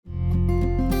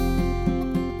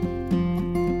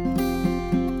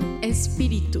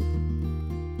Espíritu,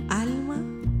 Alma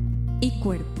y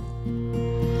Cuerpo.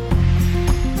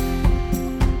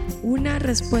 Una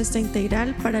respuesta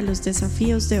integral para los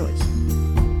desafíos de hoy.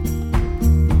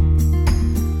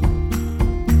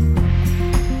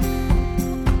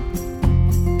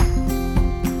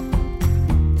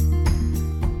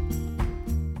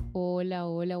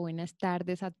 Hola, buenas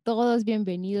tardes a todos.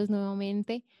 Bienvenidos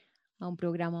nuevamente a un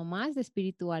programa más de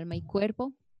Espíritu, Alma y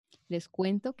Cuerpo. Les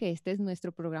cuento que este es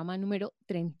nuestro programa número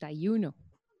 31.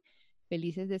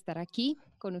 Felices de estar aquí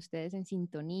con ustedes en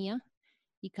sintonía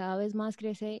y cada vez más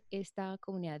crece esta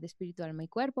comunidad de Espíritu, Alma y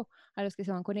Cuerpo. A los que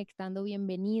se van conectando,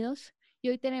 bienvenidos.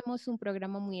 Y hoy tenemos un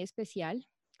programa muy especial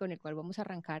con el cual vamos a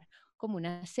arrancar como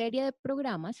una serie de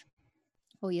programas.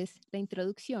 Hoy es la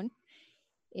introducción.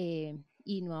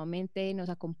 Y nuevamente nos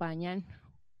acompañan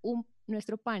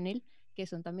nuestro panel, que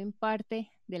son también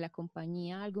parte de la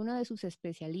compañía, algunos de sus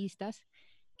especialistas,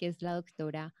 que es la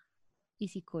doctora y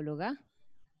psicóloga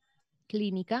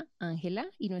clínica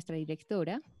Ángela y nuestra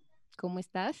directora. ¿Cómo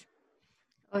estás?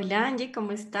 Hola Angie,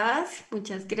 ¿cómo estás?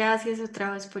 Muchas gracias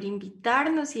otra vez por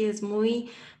invitarnos y es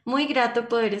muy grato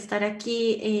poder estar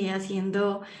aquí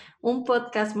haciendo un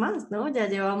podcast más, ¿no? Ya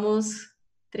llevamos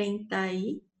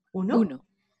 31. Con él.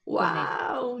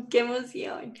 ¡Wow! ¡Qué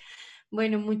emoción!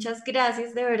 Bueno, muchas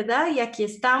gracias de verdad y aquí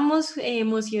estamos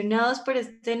emocionados por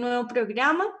este nuevo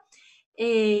programa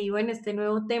y bueno, este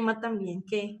nuevo tema también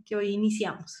que hoy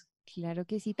iniciamos. Claro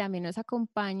que sí, también nos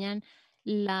acompañan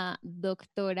la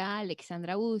doctora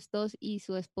Alexandra Bustos y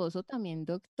su esposo también,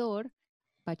 doctor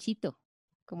Pachito,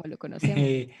 como lo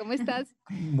conocemos. ¿Cómo estás?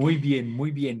 Muy bien,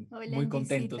 muy bien. Hola, Muy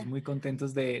contentos, Angisita. muy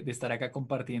contentos de estar acá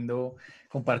compartiendo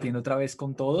otra vez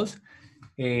con todos,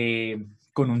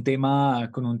 con un tema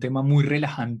muy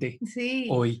relajante Sí,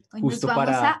 hoy, hoy nos justo vamos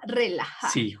a relajar.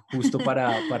 sí, justo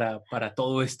para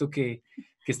todo esto que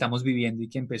estamos viviendo y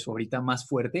que empezó ahorita más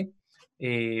fuerte,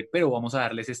 pero vamos a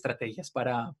darles estrategias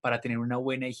para tener una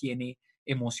buena higiene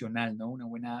emocional, ¿no? Una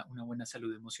buena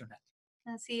salud emocional.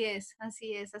 Así es,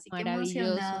 así que Maravilloso.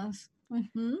 emocionados.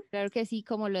 Ujú. Claro que sí,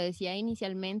 como lo decía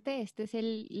inicialmente, este es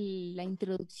la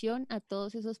introducción a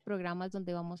todos esos programas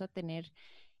donde vamos a tener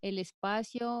el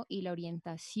espacio y la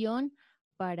orientación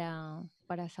para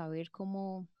saber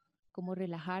cómo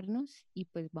relajarnos, y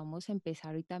pues vamos a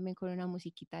empezar hoy también con una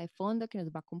musiquita de fondo que nos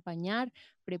va a acompañar.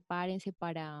 Prepárense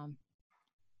para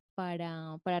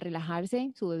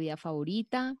relajarse, su bebida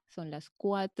favorita. Son las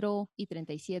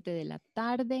 4:37 de la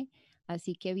tarde,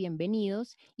 así que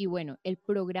bienvenidos. Y bueno, el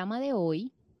programa de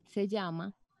hoy se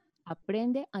llama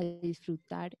Aprende a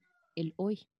disfrutar el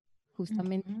hoy,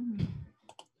 justamente. Ujú.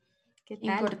 ¿Qué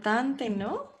tal? Importante,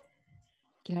 ¿no?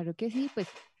 Claro que sí, pues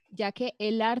ya que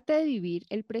el arte de vivir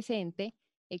el presente,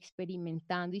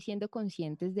 experimentando y siendo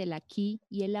conscientes del aquí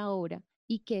y el ahora,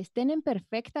 y que estén en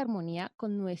perfecta armonía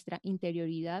con nuestra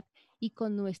interioridad y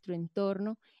con nuestro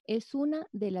entorno, es una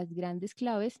de las grandes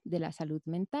claves de la salud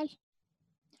mental.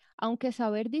 Aunque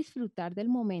saber disfrutar del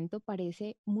momento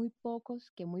parece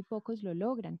que muy pocos lo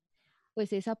logran,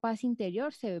 pues esa paz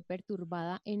interior se ve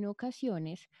perturbada en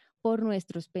ocasiones por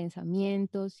nuestros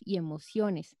pensamientos y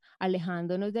emociones,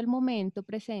 alejándonos del momento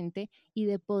presente y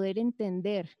de poder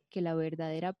entender que la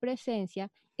verdadera presencia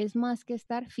es más que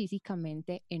estar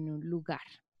físicamente en un lugar.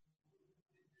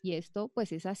 Y esto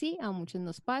pues es así, a muchos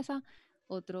nos pasa,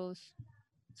 otros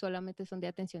solamente son de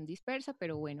atención dispersa,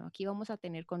 pero bueno, aquí vamos a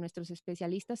tener con nuestros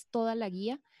especialistas toda la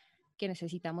guía que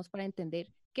necesitamos para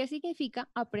entender qué significa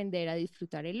aprender a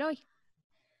disfrutar el hoy.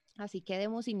 Así que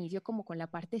demos inicio como con la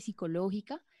parte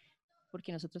psicológica,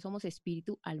 porque nosotros somos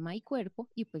espíritu, alma y cuerpo,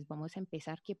 y pues vamos a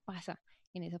empezar qué pasa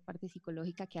en esa parte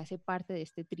psicológica que hace parte de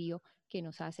este trío que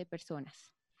nos hace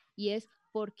personas. Y es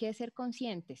por qué ser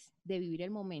conscientes de vivir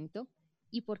el momento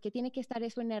y por qué tiene que estar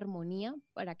eso en armonía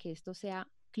para que esto sea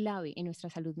clave en nuestra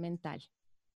salud mental.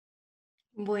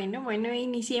 Bueno,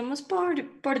 iniciemos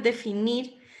por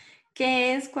definir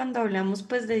qué es cuando hablamos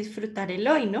pues de disfrutar el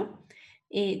hoy, ¿no?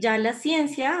 Ya la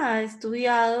ciencia ha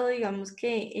estudiado, digamos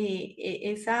que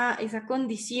esa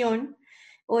condición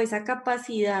o esa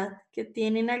capacidad que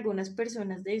tienen algunas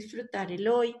personas de disfrutar el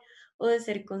hoy o de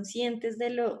ser conscientes de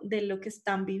lo que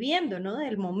están viviendo, ¿no?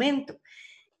 Del momento.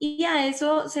 Y a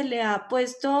eso se le ha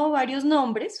puesto varios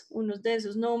nombres, unos de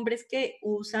esos nombres que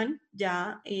usan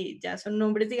ya son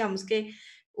nombres, digamos que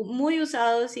muy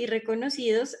usados y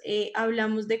reconocidos.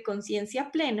 Hablamos de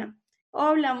conciencia plena o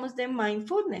hablamos de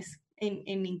mindfulness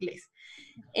en inglés.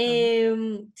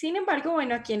 Sin embargo,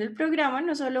 bueno, aquí en el programa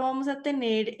no solo vamos a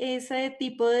tener ese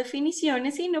tipo de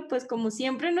definiciones, sino pues como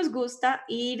siempre nos gusta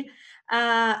ir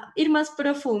más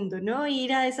profundo, ¿no?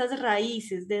 Ir a esas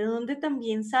raíces, de donde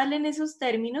también salen esos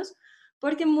términos,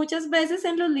 porque muchas veces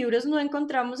en los libros no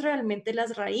encontramos realmente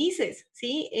las raíces,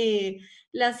 ¿sí?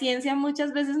 La ciencia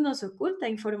muchas veces nos oculta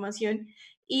información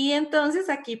y entonces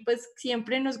aquí pues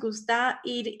siempre nos gusta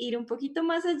ir un poquito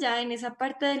más allá en esa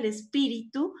parte del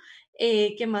espíritu,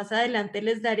 que más adelante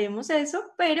les daremos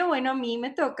eso, pero bueno, a mí me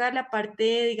toca la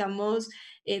parte, digamos,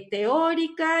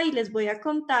 teórica y les voy a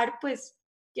contar pues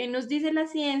qué nos dice la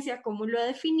ciencia, cómo lo ha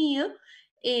definido,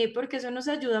 porque eso nos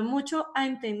ayuda mucho a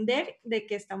entender de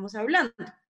qué estamos hablando.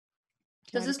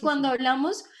 Entonces, cuando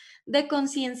hablamos de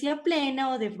conciencia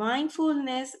plena o de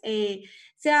mindfulness,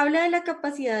 se habla de la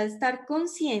capacidad de estar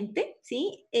consciente,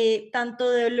 ¿sí?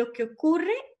 Tanto de lo que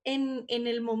ocurre en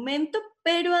el momento,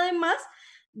 pero además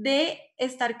de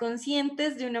estar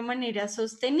conscientes de una manera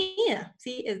sostenida,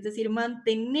 ¿sí? Es decir,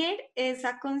 mantener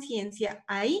esa conciencia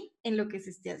ahí en lo que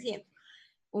se esté haciendo.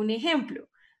 Un ejemplo,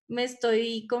 me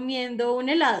estoy comiendo un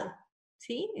helado,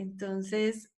 ¿sí?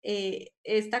 Entonces,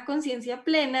 esta conciencia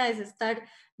plena es estar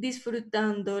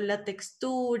disfrutando la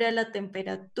textura, la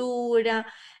temperatura,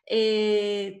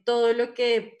 todo lo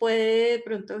que puede de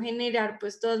pronto generar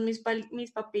pues todas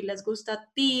mis papilas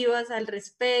gustativas al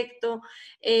respecto,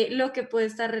 lo que puede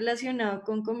estar relacionado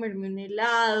con comerme un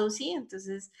helado, ¿sí?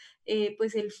 Entonces,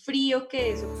 pues el frío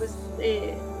que eso pues...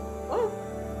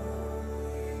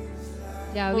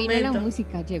 Ya vino la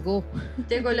música, llegó.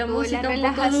 Llegó la música un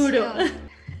poco duro.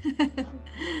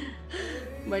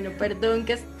 Bueno, perdón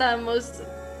que estamos...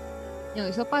 No,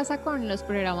 eso pasa con los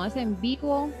programas en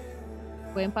vivo.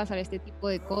 Pueden pasar este tipo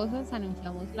de cosas.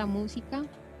 Anunciamos la música,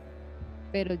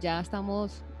 pero ya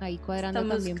estamos ahí cuadrando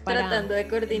también para tratando de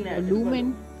coordinar el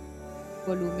volumen.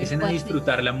 Empiecen a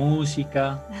disfrutar la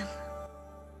música.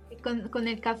 Con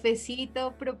el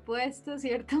cafecito propuesto,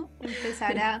 ¿cierto?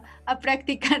 Empezar a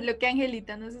practicar lo que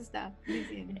Angelita nos está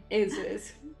diciendo. Eso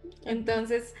es.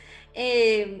 Entonces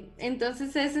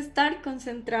es estar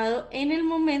concentrado en el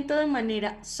momento de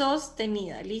manera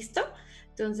sostenida, ¿listo?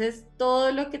 Entonces,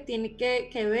 todo lo que tiene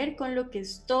que ver con lo que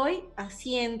estoy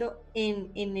haciendo en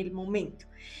el momento.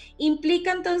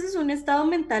 Implica entonces un estado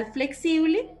mental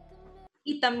flexible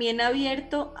y también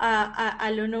abierto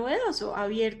a lo novedoso,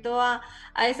 abierto a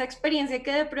esa experiencia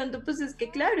que de pronto pues es que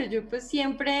claro, yo pues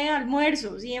siempre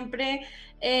almuerzo, siempre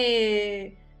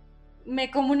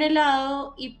me como un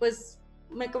helado y pues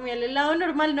me comí el helado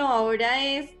normal, no, ahora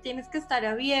tienes que estar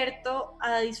abierto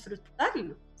a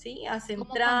disfrutarlo, ¿sí? A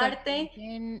centrarte.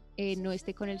 No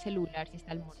esté con el celular si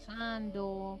está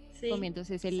almorzando, Sí,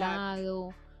 comiéndose ese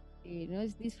helado, no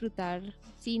es disfrutar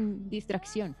sin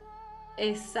distracción.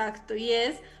 Exacto, y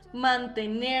es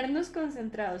mantenernos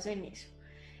concentrados en eso.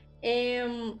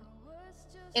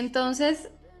 Entonces,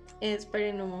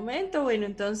 esperen un momento, bueno,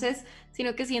 entonces,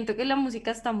 sino que siento que la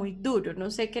música está muy duro, no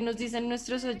sé qué nos dicen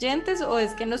nuestros oyentes o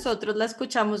es que nosotros la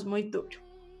escuchamos muy duro.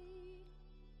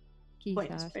 Quizás,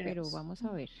 bueno, pero vamos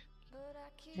a ver.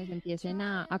 Les empiecen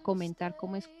a comentar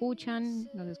cómo escuchan,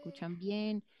 nos escuchan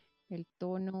bien, el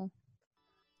tono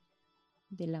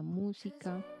de la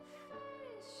música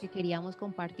que queríamos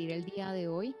compartir el día de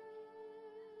hoy.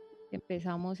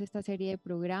 Empezamos esta serie de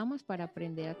programas para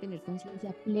aprender a tener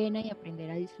conciencia plena y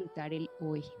aprender a disfrutar el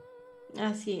hoy.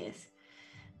 Así es.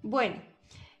 Bueno,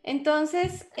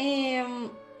 entonces, ¿qué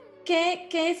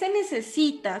se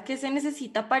necesita? ¿Qué se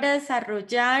necesita para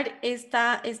desarrollar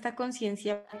esta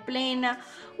conciencia plena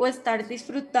o estar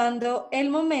disfrutando el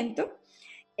momento?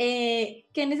 ¿Qué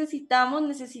necesitamos?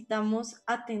 Necesitamos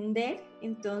atender,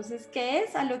 entonces, ¿qué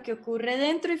es? A lo que ocurre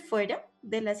dentro y fuera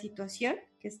de la situación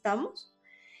que estamos.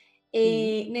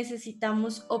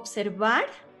 Necesitamos observar,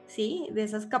 ¿sí? De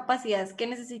esas capacidades que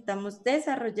necesitamos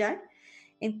desarrollar.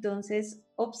 Entonces,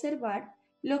 observar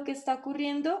lo que está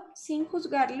ocurriendo sin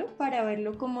juzgarlo para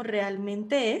verlo como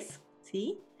realmente es,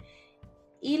 ¿sí?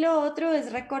 Y lo otro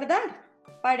es recordar.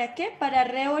 ¿Para qué? Para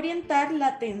reorientar la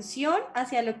atención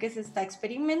hacia lo que se está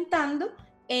experimentando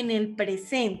en el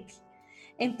presente.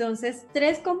 Entonces,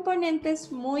 3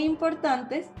 componentes muy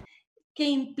importantes que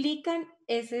implican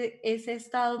ese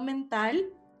estado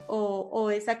mental o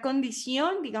esa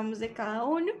condición, digamos, de cada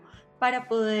uno para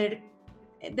poder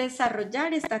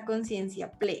desarrollar esta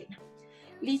conciencia plena.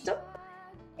 ¿Listo?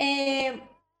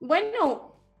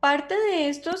 Bueno, parte de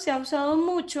esto se ha usado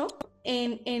mucho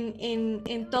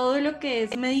en todo lo que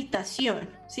es meditación,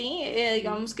 ¿sí?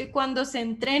 Digamos que cuando se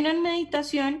entrena en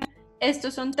meditación,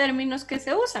 estos son términos que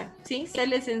se usan, ¿sí? Se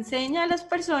les enseña a las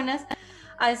personas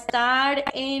a estar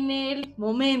en el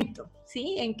momento,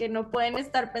 ¿sí? En que no pueden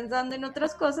estar pensando en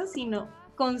otras cosas, sino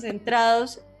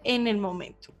concentrados en el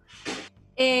momento.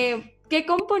 ¿Qué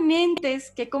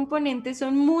componentes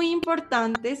son muy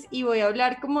importantes? Y voy a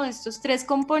hablar como de estos 3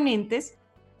 componentes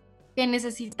que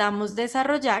necesitamos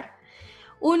desarrollar.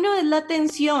 Uno es la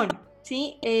atención,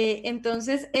 ¿sí?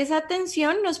 Entonces, esa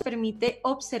atención nos permite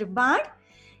observar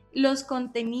los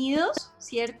contenidos,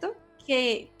 ¿cierto?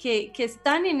 Que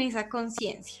están en esa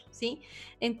conciencia, ¿sí?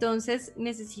 Entonces,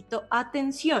 necesito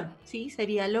atención, ¿sí?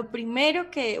 Sería lo primero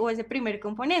o ese primer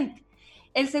componente.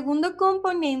 El segundo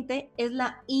componente es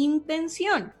la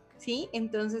intención, ¿sí?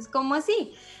 Entonces, ¿cómo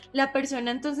así? La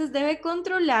persona entonces debe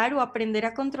controlar o aprender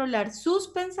a controlar sus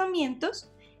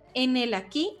pensamientos en el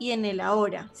aquí y en el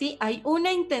ahora, ¿sí? Hay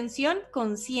una intención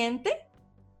consciente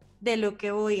de lo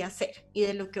que voy a hacer y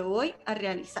de lo que voy a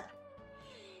realizar.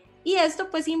 Y esto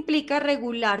pues implica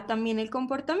regular también el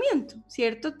comportamiento,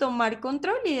 ¿cierto? Tomar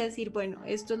control y decir, bueno,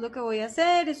 esto es lo que voy a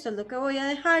hacer, esto es lo que voy a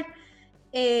dejar,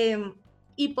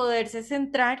 y poderse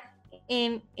centrar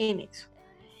en eso.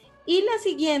 Y la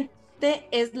siguiente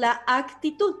es la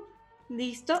actitud,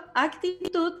 ¿listo?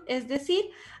 Actitud es decir,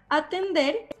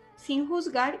 atender sin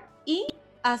juzgar y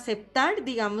aceptar,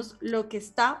 digamos, lo que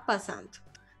está pasando,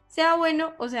 sea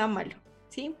bueno o sea malo,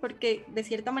 ¿sí? Porque de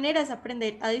cierta manera es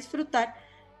aprender a disfrutar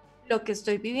lo que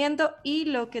estoy viviendo y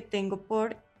lo que tengo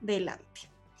por delante.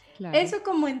 Claro. Eso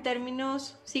como en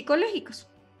términos psicológicos.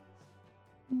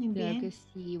 Muy Claro bien. que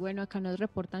sí. Bueno, acá nos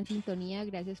reportan sintonía.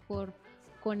 Gracias por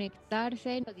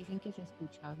conectarse. Nos dicen que se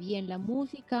escucha bien la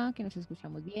música, que nos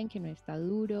escuchamos bien, que no está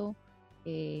duro.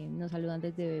 Nos saludan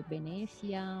desde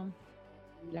Venecia,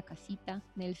 la casita,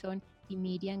 Nelson y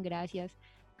Miriam, gracias.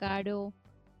 Caro,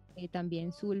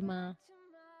 también Zulma,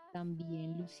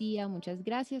 también Lucía, muchas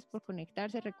gracias por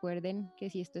conectarse. Recuerden que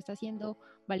si esto está siendo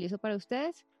valioso para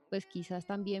ustedes, pues quizás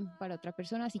también para otra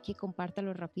persona, así que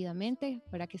compártalo rápidamente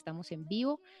para que estamos en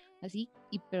vivo, así,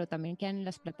 pero también quedan en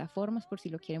las plataformas por si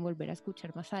lo quieren volver a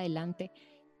escuchar más adelante.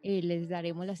 Les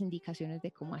daremos las indicaciones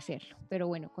de cómo hacerlo. Pero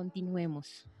bueno,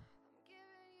 continuemos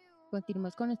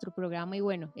con nuestro programa y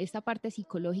bueno, esta parte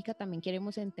psicológica también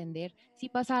queremos entender si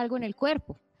pasa algo en el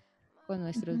cuerpo con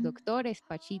nuestros doctores,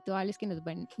 Pachito, Alex, que nos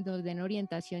den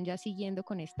orientación ya siguiendo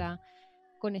con esta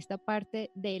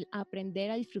parte del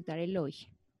aprender a disfrutar el hoy.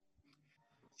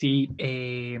 Sí,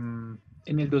 en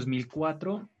el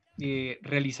 2004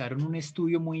 realizaron un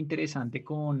estudio muy interesante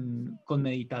con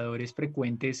meditadores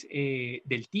frecuentes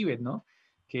del Tíbet, ¿no?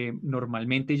 Que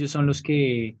normalmente ellos son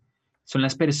son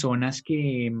las personas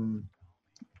que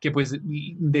pues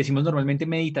decimos normalmente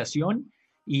meditación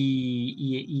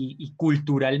y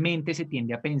culturalmente se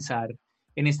tiende a pensar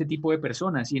en este tipo de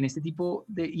personas y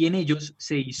y en ellos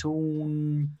se hizo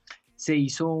un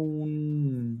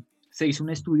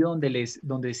estudio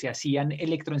donde se hacían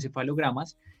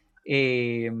electroencefalogramas.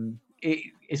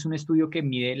 Es un estudio que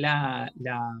mide la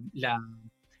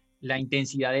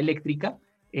intensidad eléctrica,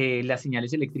 las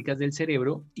señales eléctricas del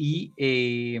cerebro y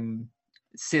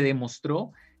se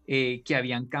demostró que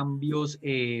habían cambios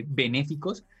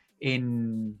benéficos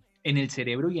en el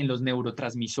cerebro y en los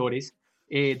neurotransmisores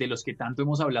de los que tanto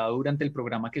hemos hablado durante el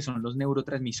programa, que son los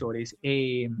neurotransmisores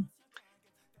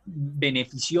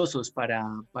beneficiosos para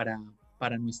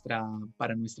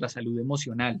nuestra salud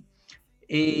emocional.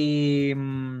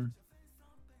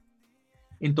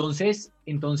 Entonces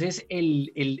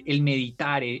el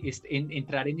meditar,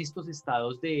 entrar en estos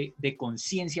estados de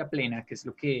conciencia plena, que es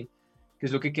lo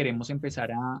que queremos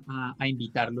empezar a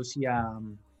invitarlos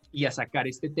y a sacar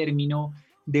este término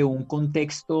de un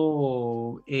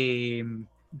contexto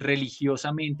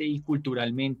religiosamente y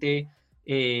culturalmente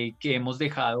que hemos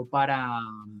dejado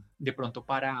de pronto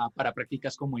para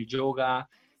prácticas como el yoga,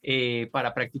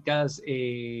 para prácticas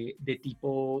de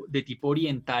tipo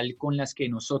oriental con las que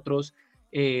nosotros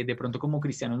de pronto como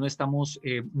cristianos no estamos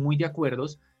muy de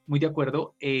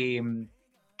acuerdo.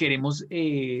 Queremos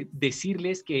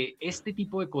decirles que este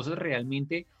tipo de cosas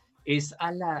realmente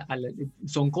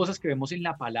son cosas que vemos en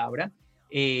la palabra.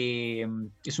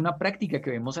 Es una práctica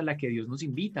que vemos a la que Dios nos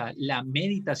invita. La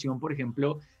meditación, por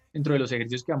ejemplo, dentro de los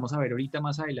ejercicios que vamos a ver ahorita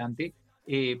más adelante,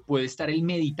 puede estar el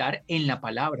meditar en la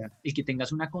palabra, el que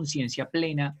tengas una conciencia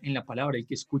plena en la palabra, el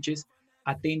que escuches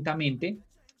atentamente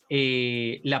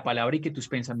la palabra y que tus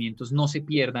pensamientos no se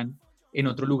pierdan en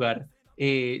otro lugar,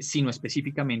 sino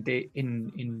específicamente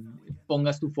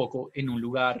pongas tu foco en un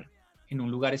lugar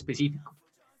específico.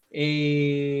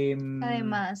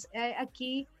 Además,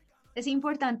 aquí es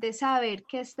importante saber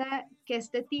que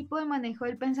este tipo de manejo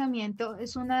del pensamiento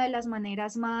es una de las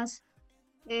maneras más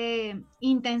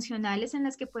intencionales en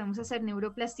las que podemos hacer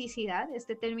neuroplasticidad,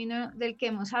 este término del que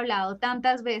hemos hablado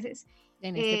tantas veces,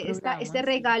 En este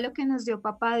regalo que nos dio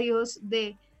Papá Dios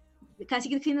de casi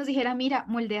que si nos dijera, mira,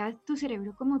 moldea tu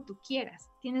cerebro como tú quieras,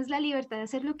 tienes la libertad de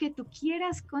hacer lo que tú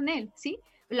quieras con él, ¿sí?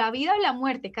 La vida o la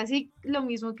muerte, casi lo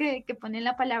mismo que pone en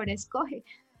la palabra escoge,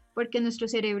 porque nuestro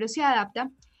cerebro se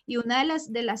adapta Y una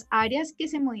de las áreas que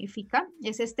se modifica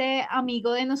es este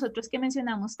amigo de nosotros que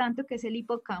mencionamos tanto, que es el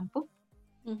hipocampo,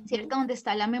 ¿cierto? Donde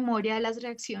está la memoria de las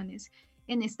reacciones.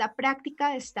 En esta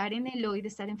práctica de estar en el hoy, de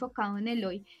estar enfocado en el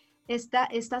hoy,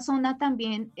 esta zona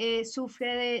también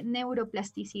sufre de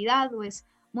neuroplasticidad o es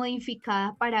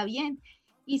modificada para bien.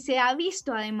 Y se ha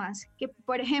visto además que,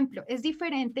 por ejemplo, es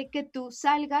diferente que tú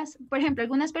salgas, por ejemplo,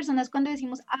 algunas personas cuando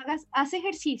decimos haz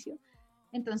ejercicio,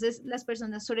 entonces las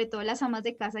personas, sobre todo las amas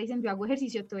de casa, dicen yo hago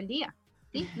ejercicio todo el día,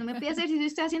 ¿sí? No me pidas ejercicio,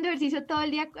 estoy haciendo ejercicio todo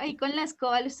el día, ahí con la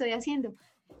escoba lo estoy haciendo,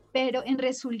 pero en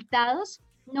resultados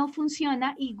no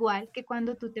funciona igual que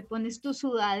cuando tú te pones tu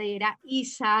sudadera y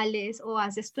sales o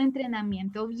haces tu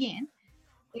entrenamiento bien,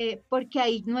 porque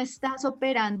ahí no estás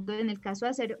operando, en el caso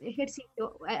de hacer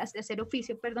ejercicio, de hacer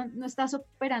oficio, perdón, no estás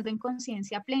operando en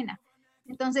conciencia plena.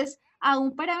 Entonces,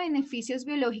 aún para beneficios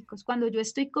biológicos, cuando yo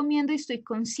estoy comiendo y estoy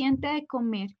consciente de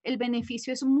comer, el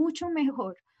beneficio es mucho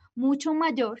mejor, mucho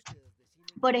mayor.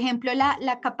 Por ejemplo,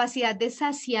 la capacidad de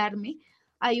saciarme.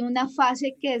 Hay una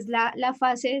fase que es la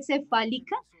fase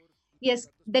cefálica y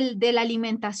es de la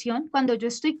alimentación. Cuando yo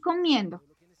estoy comiendo,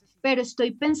 pero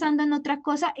estoy pensando en otra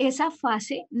cosa, esa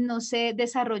fase no se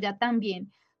desarrolla tan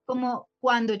bien como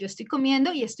cuando yo estoy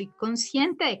comiendo y estoy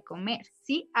consciente de comer,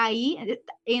 ¿sí? Ahí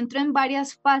entro en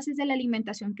varias fases de la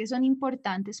alimentación que son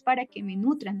importantes para que me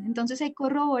nutran. Entonces ahí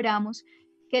corroboramos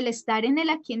que el estar en el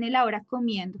aquí, en el ahora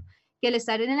comiendo, que el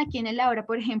estar en el aquí, en el ahora,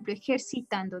 por ejemplo,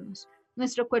 ejercitándonos,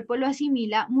 nuestro cuerpo lo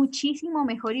asimila muchísimo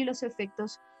mejor y los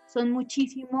efectos son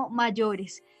muchísimo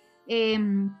mayores.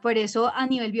 Por eso a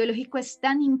nivel biológico es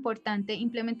tan importante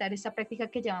implementar esta práctica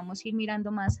que ya vamos a ir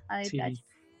mirando más a detalle. Sí.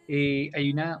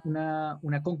 Hay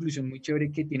una conclusión muy chévere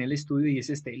que tiene el estudio y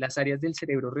es las áreas del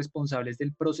cerebro responsables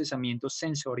del procesamiento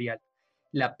sensorial,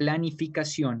 la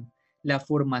planificación, la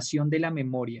formación de la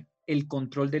memoria, el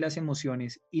control de las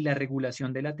emociones y la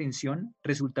regulación de la atención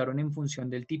resultaron en función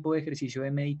del tipo de ejercicio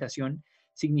de meditación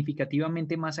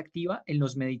significativamente más activa en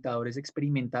los meditadores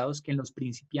experimentados que en los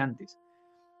principiantes.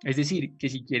 Es decir, que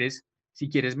si quieres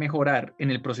mejorar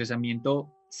en el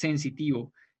procesamiento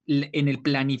sensitivo, en el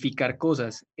planificar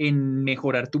cosas, en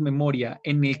mejorar tu memoria,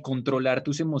 en el controlar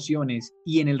tus emociones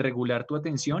y en el regular tu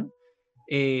atención,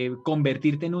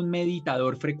 convertirte en un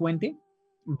meditador frecuente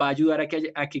va a ayudar a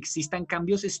que existan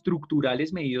cambios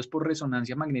estructurales medidos por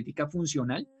resonancia magnética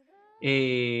funcional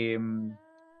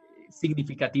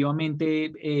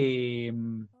significativamente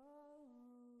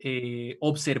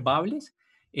observables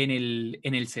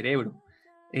en el cerebro.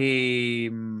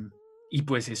 Y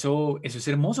pues eso es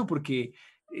hermoso porque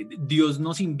Dios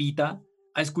nos invita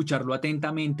a escucharlo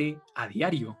atentamente a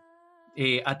diario,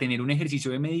 a tener un ejercicio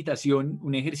de meditación,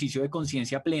 un ejercicio de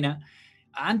conciencia plena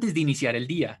antes de iniciar el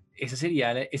día. Esa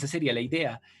sería la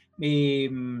idea.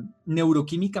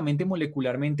 Neuroquímicamente,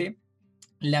 molecularmente,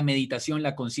 la meditación,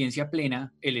 la conciencia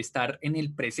plena, el estar en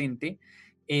el presente,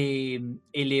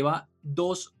 eleva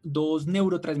dos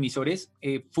neurotransmisores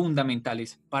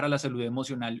fundamentales para la salud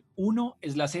emocional. Uno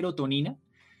es la serotonina,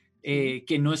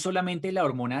 que no es solamente la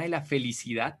hormona de la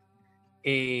felicidad,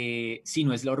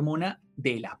 sino es la hormona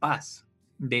de la paz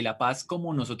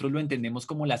como nosotros lo entendemos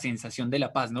como la sensación de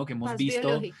la paz, ¿no? Que hemos Paz visto,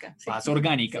 biológica, sí. paz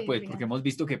orgánica, Sí, pues, porque hemos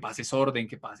visto que paz es orden,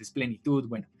 que paz es plenitud,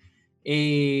 bueno.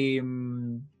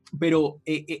 Pero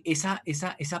esa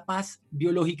paz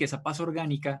biológica, esa paz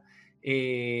orgánica,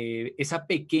 esa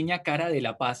pequeña cara de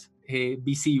la paz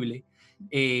visible,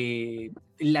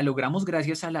 la logramos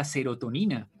gracias a la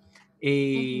serotonina.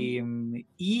 Y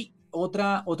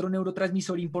otro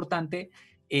neurotransmisor importante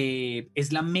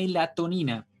es la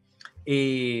melatonina.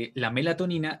 La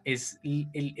melatonina es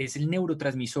el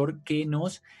neurotransmisor que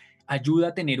nos ayuda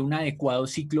a tener un adecuado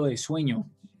ciclo de sueño.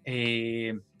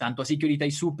 Tanto así que ahorita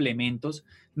hay suplementos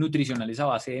nutricionales a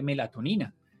base de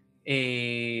melatonina.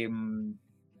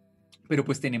 Pero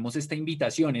pues tenemos esta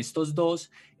invitación, estos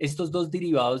dos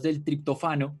derivados del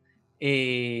triptófano,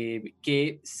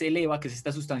 que se eleva, que es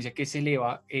esta sustancia que se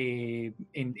eleva,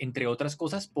 entre otras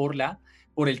cosas, por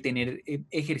el tener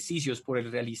ejercicios, por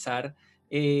el realizar,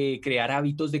 crear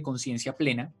hábitos de conciencia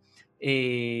plena,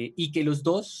 y que los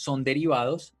dos son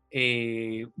derivados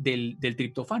del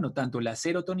triptófano, tanto la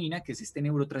serotonina, que es este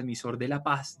neurotransmisor de la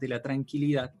paz, de la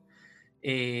tranquilidad,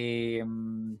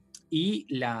 y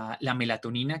la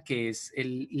melatonina, que es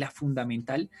la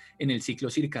fundamental en el ciclo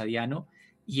circadiano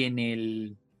y en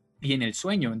el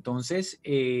sueño. Entonces,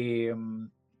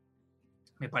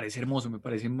 me parece hermoso, me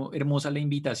parece hermosa la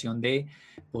invitación de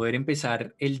poder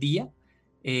empezar el día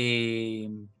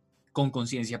con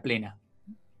conciencia plena.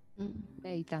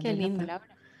 Meditando Qué en la lindo.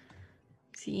 palabra.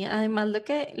 Sí, además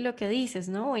lo que dices,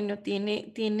 ¿no? Bueno,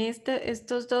 tiene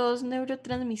estos dos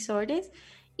neurotransmisores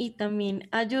y también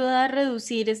ayuda a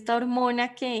reducir esta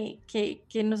hormona que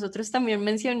nosotros también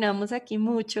mencionamos aquí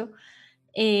mucho,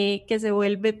 que se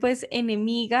vuelve pues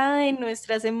enemiga de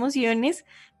nuestras emociones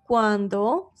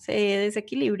cuando se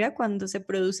desequilibra, cuando se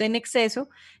produce en exceso,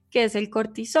 que es el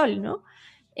cortisol, ¿no?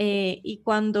 Y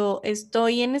cuando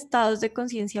estoy en estados de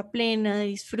conciencia plena, de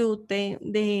disfrute,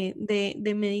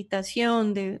 de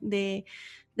meditación, de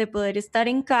poder estar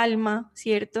en calma,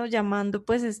 ¿cierto? Llamando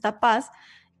pues esta paz,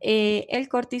 el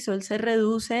cortisol se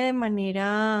reduce de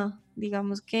manera,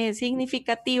 digamos que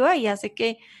significativa y hace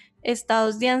que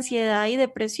estados de ansiedad y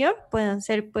depresión puedan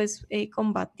ser pues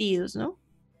combatidos, ¿no?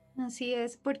 Así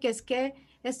es, porque es que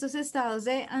estos estados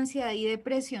de ansiedad y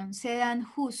depresión se dan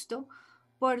justo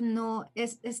por no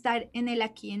estar en el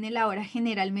aquí, en el ahora,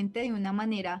 generalmente de una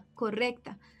manera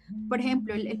correcta. Por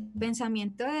ejemplo, el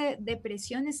pensamiento de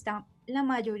depresión está la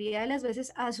mayoría de las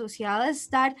veces asociado a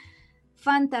estar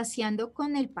fantaseando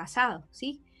con el pasado,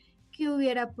 ¿sí? ¿Qué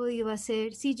hubiera podido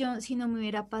hacer si no me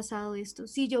hubiera pasado esto?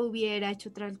 Si yo hubiera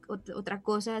hecho otra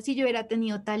cosa, si yo hubiera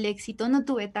tenido tal éxito, no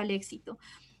tuve tal éxito.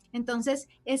 Entonces,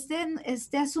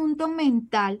 este asunto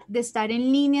mental de estar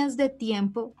en líneas de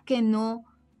tiempo que no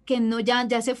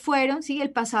ya se fueron, ¿sí?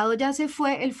 El pasado ya se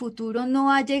fue, el futuro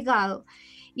no ha llegado,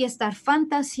 y estar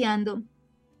fantaseando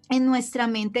en nuestra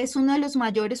mente es uno de los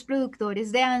mayores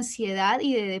productores de ansiedad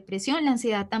y de depresión. La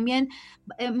ansiedad también,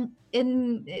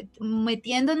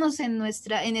 metiéndonos en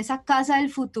esa casa del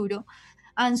futuro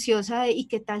ansiosa de y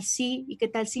qué tal si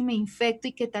me infecto,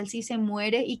 y qué tal si se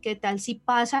muere, y qué tal si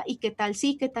pasa, y qué tal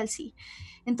si, qué tal si.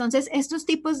 Entonces, estos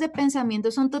tipos de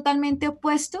pensamientos son totalmente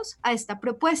opuestos a esta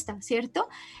propuesta, ¿cierto?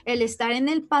 El estar en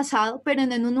el pasado, pero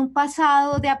no en un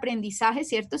pasado de aprendizaje,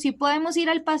 ¿cierto? Sí podemos ir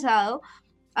al pasado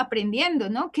aprendiendo,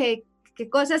 ¿no? Qué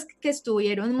cosas que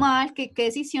estuvieron mal, qué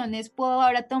decisiones puedo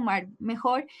ahora tomar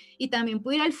mejor, y también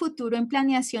puedo ir al futuro en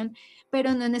planeación,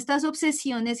 pero no en estas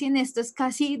obsesiones y en estos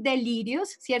casi delirios,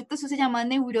 ¿cierto? Eso se llama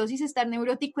neurosis. Estar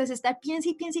neurótico es estar piensa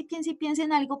y piensa y piensa y piensa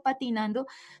en algo, patinando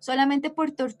solamente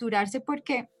por torturarse,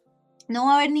 porque no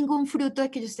va a haber ningún fruto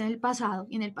de que yo esté en el pasado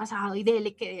y en el pasado y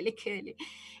dele, que dele, que dele.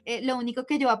 Lo único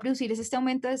que yo va a producir es este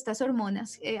aumento de estas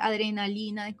hormonas,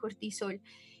 adrenalina, de cortisol,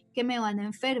 que me van a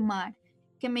enfermar,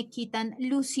 que me quitan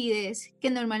lucidez,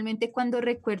 que normalmente cuando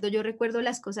yo recuerdo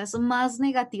las cosas más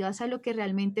negativas a lo que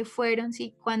realmente fueron,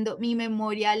 ¿sí? Cuando mi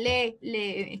memoria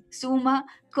le suma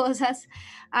cosas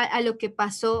a lo que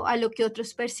pasó, a lo que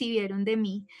otros percibieron de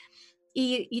mí.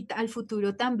 Y al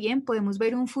futuro también podemos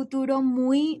ver un futuro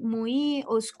muy, muy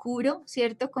oscuro,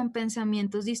 ¿cierto? Con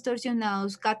pensamientos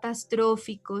distorsionados,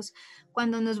 catastróficos,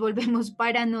 cuando nos volvemos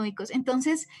paranoicos.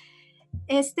 Entonces,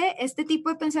 este tipo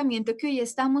de pensamiento que hoy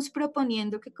estamos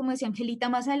proponiendo, que como decía Angelita,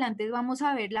 más adelante vamos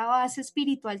a ver la base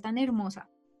espiritual tan hermosa,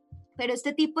 pero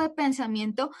este tipo de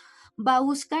pensamiento va a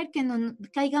buscar que no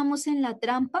caigamos en la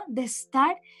trampa de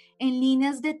estar en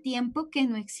líneas de tiempo que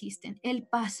no existen. El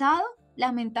pasado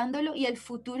lamentándolo y el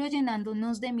futuro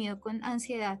llenándonos de miedo con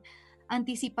ansiedad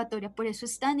anticipatoria. Por eso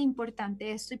es tan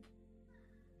importante esto, y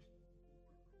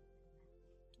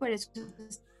por eso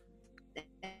es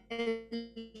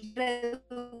el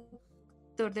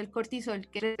reductor del cortisol,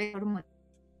 que es hormona.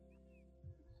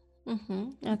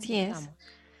 Así es. Estamos.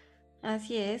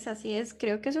 Así es, así es.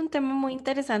 Creo que es un tema muy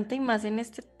interesante y más en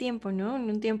este tiempo, ¿no? En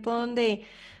un tiempo donde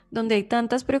hay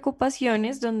tantas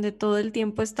preocupaciones, donde todo el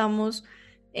tiempo estamos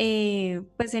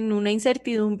pues en una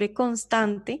incertidumbre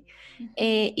constante,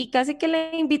 y casi que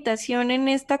la invitación en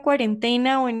esta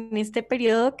cuarentena o en este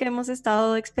periodo que hemos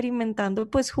estado experimentando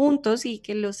pues juntos y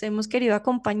que los hemos querido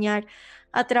acompañar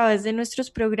a través de nuestros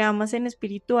programas en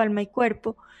Espíritu, Alma y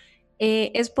Cuerpo,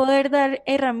 es poder dar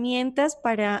herramientas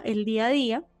para el día a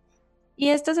día, y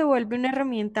esta se vuelve una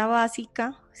herramienta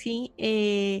básica, ¿sí?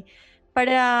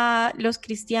 Para los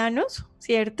cristianos,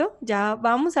 ¿cierto? Ya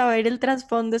vamos a ver el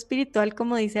trasfondo espiritual,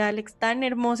 como dice Alex, tan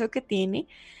hermoso que tiene,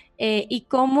 y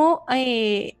cómo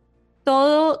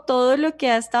todo lo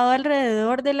que ha estado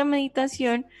alrededor de la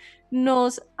meditación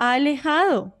nos ha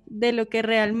alejado de lo que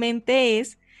realmente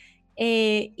es,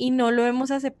 y no lo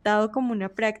hemos aceptado como una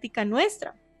práctica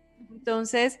nuestra.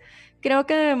 Entonces, creo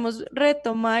que debemos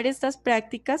retomar estas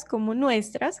prácticas como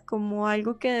nuestras, como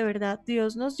algo que de verdad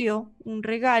Dios nos dio, un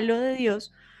regalo de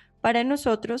Dios para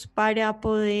nosotros, para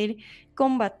poder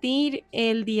combatir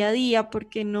el día a día,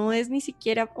 porque no es ni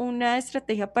siquiera una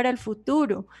estrategia para el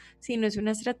futuro, sino es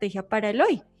una estrategia para el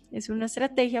hoy. Es una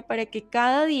estrategia para que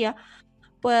cada día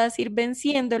puedas ir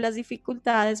venciendo las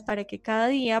dificultades, para que cada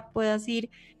día puedas ir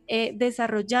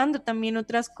desarrollando también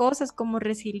otras cosas como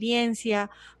resiliencia,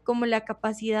 como la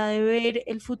capacidad de ver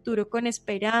el futuro con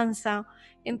esperanza.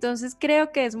 Entonces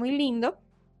creo que es muy lindo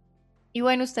Y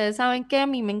bueno, ustedes saben que a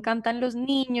mí me encantan los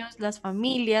niños, las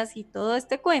familias y todo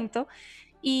este cuento.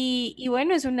 Y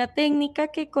bueno, es una técnica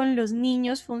que con los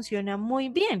niños funciona muy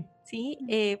bien, ¿sí?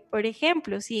 Por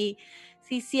ejemplo, si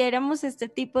hiciéramos este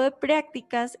tipo de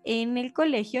prácticas en el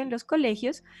colegio, en los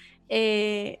colegios,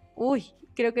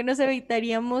 creo que nos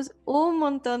evitaríamos un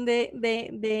montón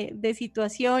de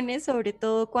situaciones, sobre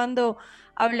todo cuando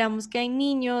hablamos que hay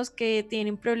niños que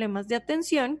tienen problemas de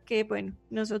atención, que bueno,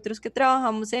 nosotros que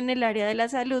trabajamos en el área de la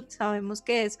salud sabemos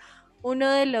que es uno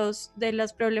de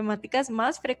las problemáticas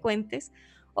más frecuentes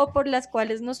o por las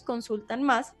cuales nos consultan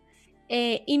más,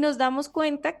 y nos damos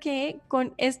cuenta que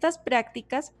con estas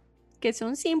prácticas, que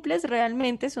son simples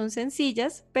realmente, son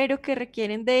sencillas, pero que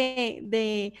requieren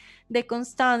de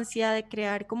constancia, de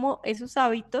crear como esos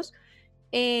hábitos,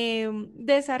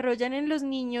 desarrollan en los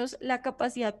niños la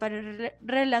capacidad para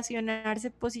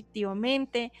relacionarse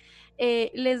positivamente,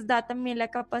 les da también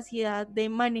la capacidad de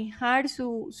manejar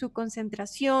su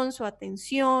concentración, su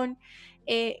atención,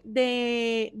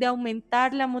 de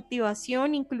aumentar la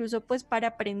motivación, incluso pues para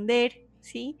aprender,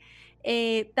 ¿sí?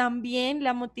 También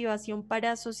la motivación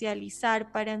para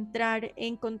socializar, para entrar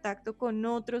en contacto con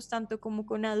otros, tanto como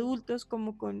con adultos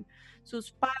como con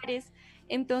sus pares.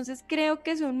 Entonces creo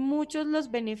que son muchos los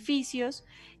beneficios.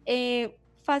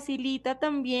 Facilita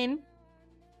también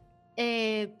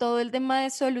todo el tema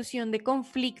de solución de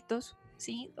conflictos,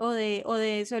 ¿sí? O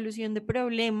de solución de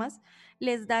problemas.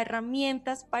 Les da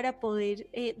herramientas para poder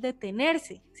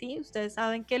detenerse, ¿sí? Ustedes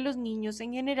saben que los niños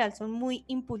en general son muy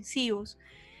impulsivos,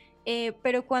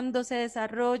 pero cuando se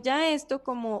desarrolla esto,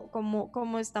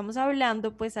 como estamos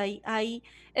hablando, pues hay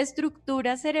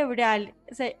estructura cerebral,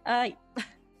 sí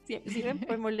me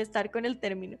puede molestar con el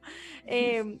término,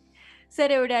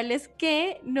 cerebrales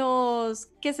que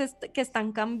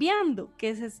están cambiando,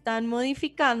 que se están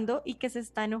modificando y que se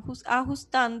están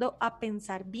ajustando a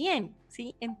pensar bien,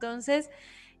 ¿sí? Entonces,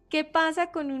 ¿qué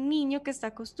pasa con un niño que está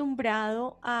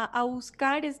acostumbrado a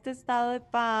buscar este estado de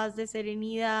paz, de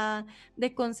serenidad,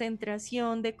 de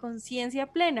concentración, de conciencia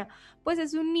plena? Pues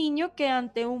es un niño que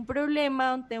ante un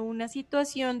problema, ante una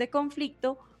situación de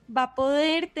conflicto, va a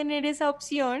poder tener esa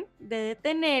opción de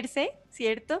detenerse,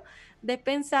 ¿cierto? De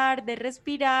pensar, de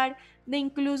respirar, de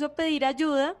incluso pedir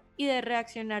ayuda y de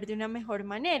reaccionar de una mejor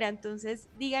manera. Entonces,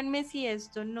 díganme si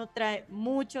esto no trae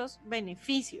muchos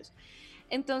beneficios.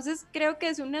 Entonces creo que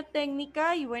es una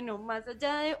técnica y bueno, más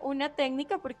allá de una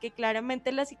técnica, porque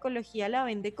claramente la psicología la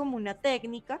vende como una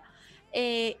técnica,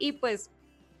 y pues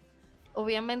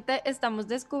obviamente estamos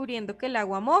descubriendo que el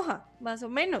agua moja, más o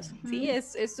menos, ¿sí?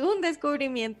 Es un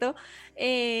descubrimiento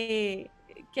que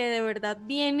de verdad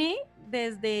viene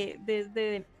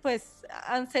desde pues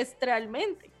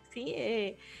ancestralmente, ¿sí?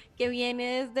 Que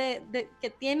viene que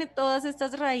tiene todas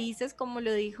estas raíces, como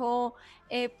lo dijo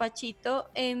Pachito,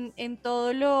 en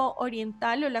todo lo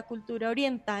oriental o la cultura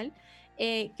oriental,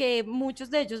 que muchos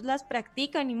de ellos las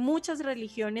practican y muchas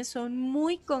religiones son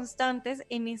muy constantes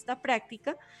en esta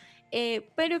práctica,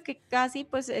 pero que casi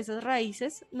pues esas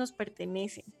raíces nos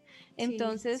pertenecen.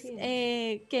 Entonces,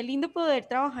 qué lindo poder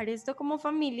trabajar esto como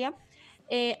familia.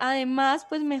 Además,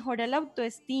 pues mejora la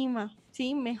autoestima,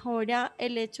 ¿sí? Mejora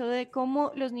el hecho de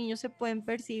cómo los niños se pueden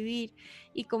percibir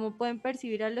y cómo pueden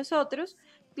percibir a los otros.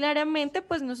 Claramente,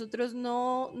 pues nosotros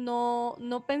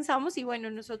no pensamos y bueno,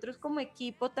 nosotros como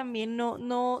equipo también no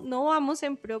vamos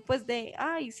en pro pues de,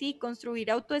 ay, sí,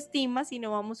 construir autoestima,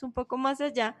 sino vamos un poco más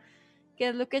allá, que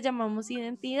es lo que llamamos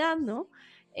identidad, ¿no?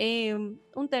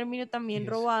 Un término también Yes.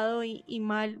 robado y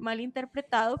mal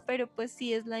interpretado, pero pues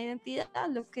sí es la identidad,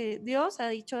 lo que Dios ha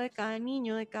dicho de cada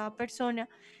niño, de cada persona,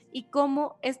 y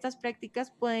cómo estas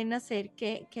prácticas pueden hacer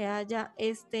que haya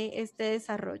este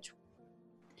desarrollo.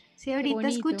 Sí, Qué ahorita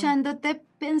bonito. escuchándote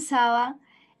pensaba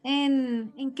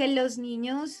en que los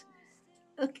niños,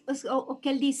 o que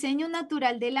el diseño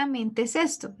natural de la mente es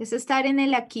esto, es estar en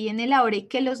el aquí, en el ahora, y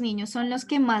que los niños son los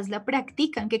que más la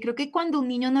practican, que creo que cuando un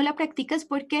niño no la practica es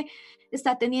porque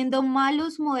está teniendo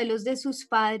malos modelos de sus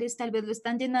padres, tal vez lo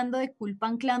están llenando de culpa,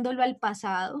 anclándolo al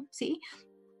pasado, ¿sí?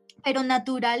 Pero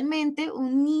naturalmente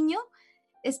un niño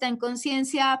está en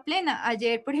conciencia plena.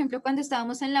 Ayer, por ejemplo, cuando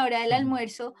estábamos en la hora del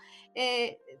almuerzo,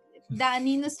 eh,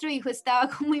 Dani, nuestro hijo, estaba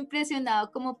como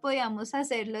impresionado cómo podíamos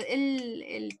hacerlo,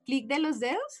 el clic de los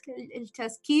dedos, el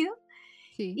chasquido.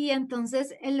 Sí. Y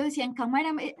entonces él lo decía en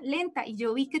cámara lenta y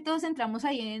yo vi que todos entramos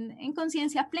ahí en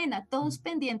conciencia plena, todos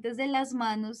pendientes de las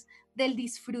manos, del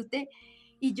disfrute.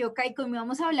 Y yo caí, como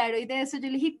íbamos a hablar hoy de eso, yo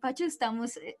le dije, Pacho,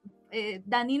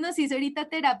 Dani nos hizo ahorita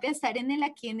terapia, estar en el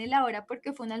aquí, en el ahora,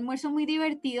 porque fue un almuerzo muy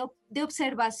divertido de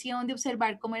observación, de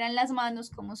observar cómo eran las manos,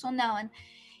 cómo sonaban.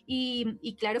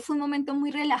 y claro, fue un momento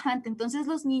muy relajante. Entonces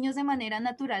los niños de manera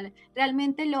natural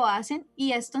realmente lo hacen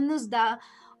y esto nos da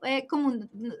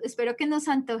espero que nos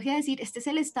antoje decir, este es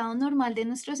el estado normal de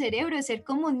nuestro cerebro, de ser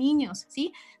como niños,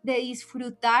 ¿sí? De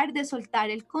disfrutar, de soltar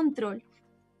el control,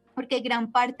 porque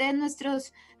gran parte de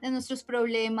nuestros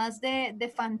problemas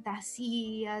de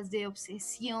fantasías, de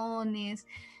obsesiones,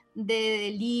 de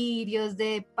delirios,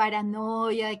 de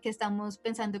paranoia, de que estamos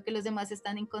pensando que los demás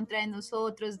están en contra de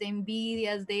nosotros, de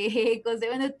envidias, de egos, de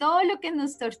bueno, todo lo que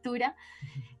nos tortura,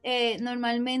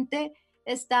 normalmente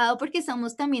estado porque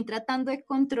estamos también tratando de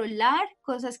controlar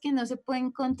cosas que no se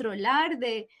pueden controlar,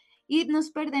 y nos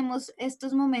perdemos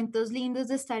estos momentos lindos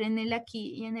de estar en el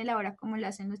aquí y en el ahora como lo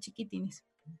hacen los chiquitines.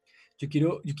 Yo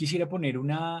quisiera poner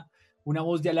una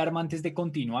voz de alarma antes de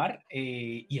continuar,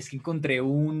 y es que encontré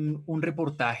un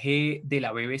reportaje de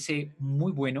la BBC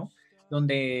muy bueno,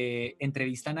 donde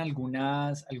entrevistan a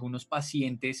algunos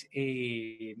pacientes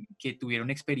que tuvieron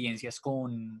experiencias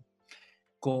con,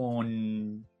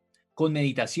 con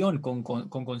meditación, con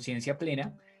conciencia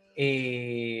plena.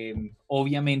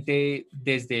 Obviamente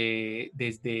desde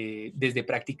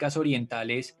prácticas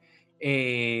orientales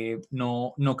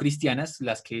no cristianas,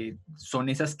 las que son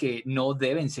esas que no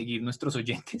deben seguir nuestros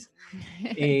oyentes.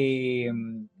 Eh,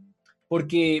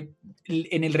 Porque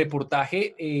en el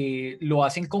reportaje lo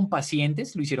hacen con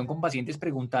pacientes, lo hicieron con pacientes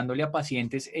preguntándole a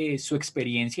pacientes su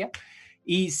experiencia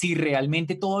y si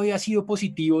realmente todo había sido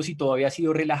positivo, si todo había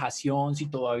sido relajación, si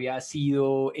todo había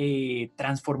sido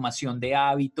transformación de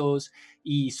hábitos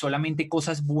y solamente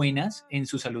cosas buenas en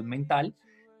su salud mental,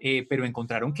 pero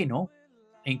encontraron que no,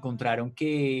 encontraron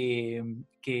que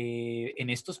en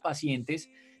estos pacientes,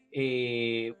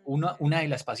 una de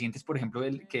las pacientes, por ejemplo,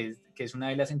 que es una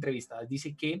de las entrevistadas,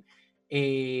 dice que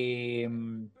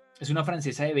es una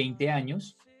francesa de 20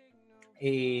 años,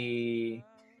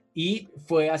 y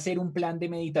fue a hacer un plan de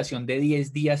meditación de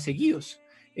 10 días seguidos.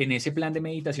 En ese plan de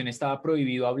meditación estaba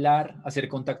prohibido hablar, hacer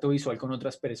contacto visual con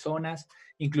otras personas,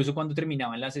 incluso cuando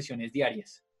terminaban las sesiones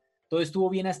diarias. Todo estuvo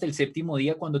bien hasta el 7º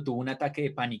día cuando tuvo un ataque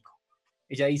de pánico.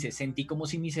 Ella dice, sentí como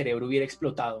si mi cerebro hubiera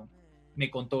explotado. Me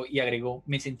contó y agregó,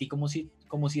 me sentí como si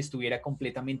estuviera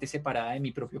completamente separada de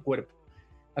mi propio cuerpo.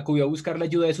 Acudió a buscar la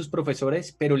ayuda de sus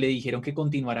profesores, pero le dijeron que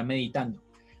continuara meditando.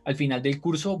 Al final del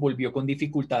curso volvió con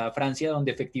dificultad a Francia,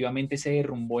 donde efectivamente se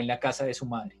derrumbó en la casa de su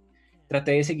madre.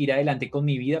 Traté de seguir adelante con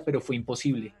mi vida, pero fue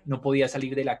imposible. No podía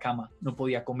salir de la cama, no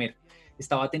podía comer.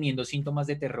 Estaba teniendo síntomas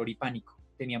de terror y pánico.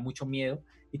 Tenía mucho miedo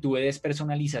y tuve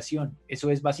despersonalización. Eso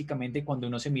es básicamente cuando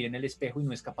uno se mira en el espejo y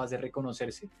no es capaz de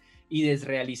reconocerse. Y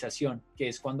desrealización, que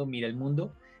es cuando mira el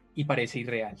mundo y parece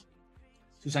irreal.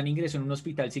 Susana ingresó en un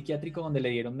hospital psiquiátrico donde le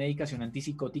dieron medicación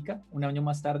antipsicótica. Un año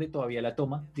más tarde todavía la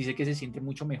toma. Dice que se siente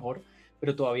mucho mejor,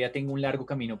 pero todavía tengo un largo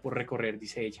camino por recorrer,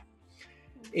 dice ella.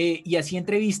 Y así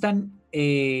entrevistan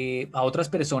a otras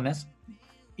personas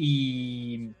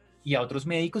y a otros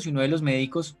médicos, y uno de los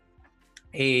médicos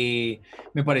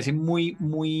me parece muy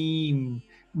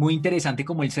interesante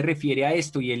cómo él se refiere a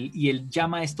esto, y él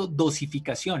llama a esto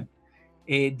dosificación.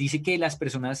 Dice que las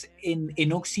personas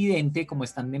en Occidente, como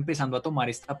están empezando a tomar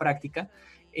esta práctica,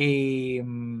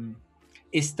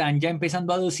 están ya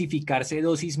empezando a dosificarse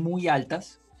dosis muy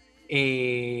altas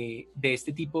de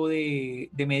este tipo de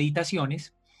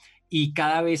meditaciones, y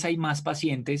cada vez hay más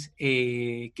pacientes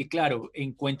que, claro,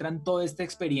 encuentran toda esta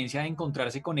experiencia de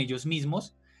encontrarse con ellos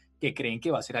mismos, que creen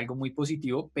que va a ser algo muy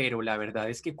positivo, pero la verdad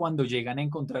es que cuando llegan a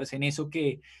encontrarse en eso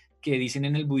que dicen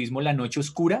en el budismo la noche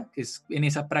oscura, que es en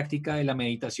esa práctica de la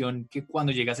meditación, que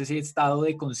cuando llegas a ese estado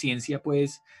de conciencia,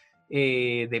 pues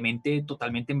de mente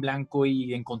totalmente en blanco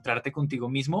y encontrarte contigo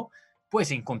mismo, pues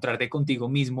encontrarte contigo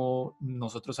mismo,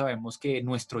 nosotros sabemos que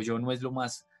nuestro yo no es lo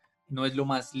más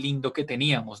lindo que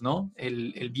teníamos, ¿no?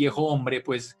 El viejo hombre,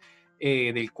 pues,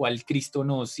 del cual Cristo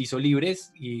nos hizo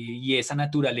libres, y esa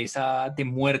naturaleza de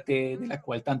muerte de la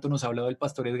cual tanto nos ha hablado el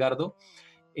pastor Edgardo,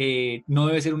 no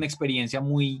debe ser una experiencia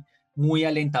muy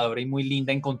alentadora y muy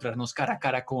linda encontrarnos cara a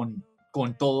cara con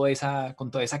toda esa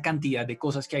cantidad de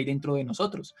cosas que hay dentro de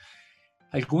nosotros.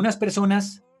 Algunas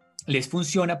personas les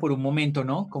funciona por un momento,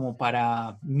 ¿no? Como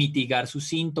para mitigar sus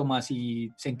síntomas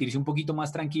y sentirse un poquito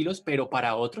más tranquilos, pero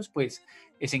para otros, pues,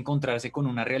 es encontrarse con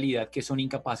una realidad que son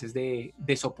incapaces de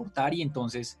soportar, y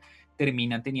entonces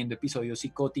terminan teniendo episodios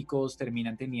psicóticos,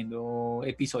 terminan teniendo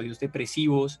episodios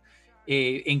depresivos.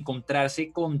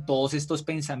 Encontrarse con todos estos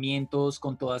pensamientos,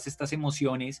 con todas estas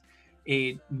emociones,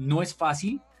 no es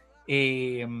fácil.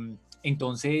 Eh,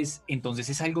 entonces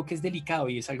es algo que es delicado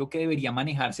y es algo que debería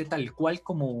manejarse tal cual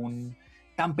como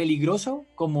tan peligroso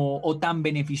o tan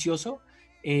beneficioso,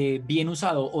 bien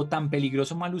usado, o tan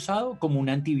peligroso mal usado como un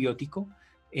antibiótico,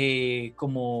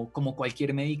 como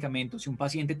cualquier medicamento. Si un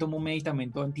paciente toma un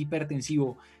medicamento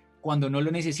antihipertensivo cuando no lo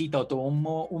necesita, o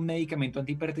toma un medicamento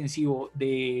antihipertensivo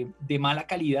de mala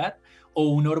calidad, o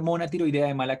una hormona tiroidea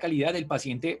de mala calidad, el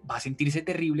paciente va a sentirse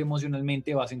terrible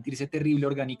emocionalmente, va a sentirse terrible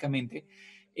orgánicamente,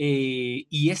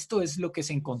 y esto es lo que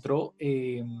se encontró,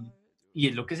 y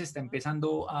es lo que se está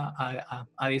empezando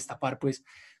a destapar, pues,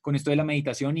 con esto de la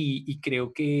meditación, y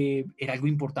creo que era algo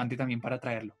importante también para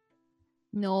traerlo.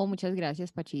 No, muchas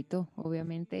gracias, Pachito,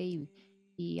 obviamente,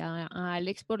 y a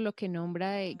Alex por lo que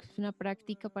nombra, es una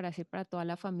práctica para hacer para toda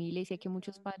la familia, y sé que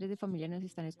muchos padres de familia nos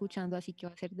están escuchando, así que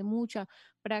va a ser de mucha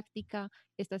práctica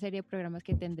esta serie de programas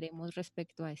que tendremos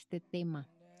respecto a este tema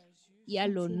y a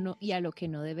lo no, y a lo que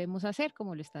no debemos hacer,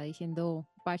 como lo está diciendo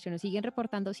Pacho. Nos siguen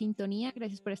reportando sintonía,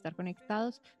 gracias por estar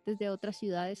conectados desde otras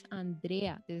ciudades.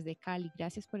 Andrea, desde Cali,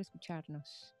 gracias por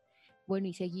escucharnos. Bueno,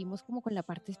 y seguimos como con la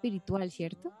parte espiritual,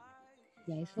 ¿cierto?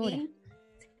 Ya es hora. Sí.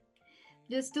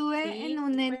 Yo estuve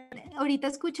ahorita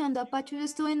escuchando a Pacho, yo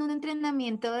estuve en un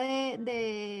entrenamiento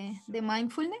de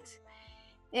mindfulness,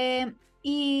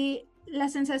 y la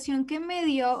sensación que me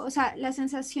dio, o sea, la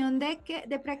sensación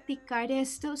de practicar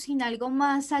esto sin algo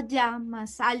más allá,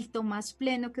 más alto, más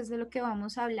pleno, que es de lo que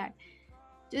vamos a hablar.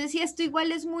 Yo decía, esto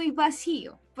igual es muy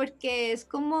vacío, porque es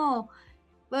como,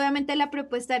 obviamente la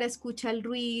propuesta era escucha el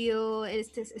ruido,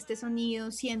 este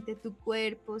sonido, siente tu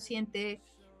cuerpo, siente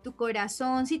tu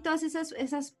corazón, sí, todas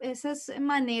esas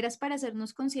maneras para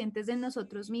hacernos conscientes de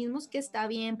nosotros mismos, que está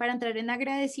bien para entrar en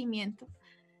agradecimiento.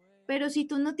 Pero si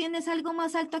tú no tienes algo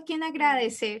más alto a quien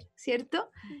agradecer, ¿cierto?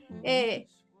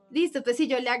 Listo, pues si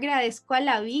yo le agradezco a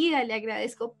la vida, le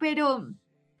agradezco, pero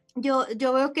yo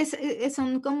veo que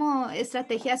son como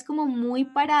estrategias como muy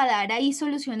para dar ahí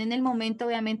solución en el momento,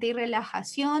 obviamente, y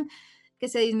relajación, que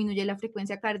se disminuye la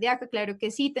frecuencia cardíaca, claro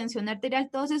que sí, tensión arterial,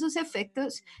 todos esos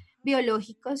efectos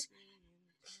biológicos,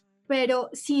 pero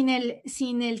sin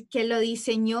el que lo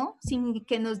diseñó, sin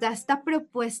que nos da esta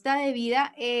propuesta de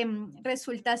vida,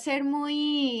 resulta ser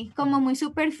como muy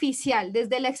superficial,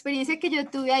 desde la experiencia que yo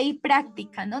tuve ahí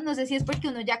práctica, ¿no? No sé si es porque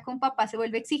uno ya con papá se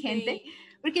vuelve exigente,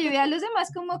 porque yo veía a los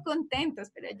demás como contentos,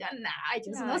 pero ya nada,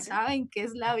 ellos no saben qué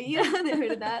es la vida, de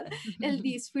verdad. El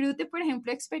disfrute, por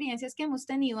ejemplo, experiencias que hemos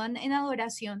tenido en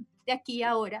adoración de aquí y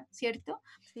ahora, ¿cierto?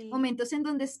 Momentos en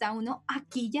donde está uno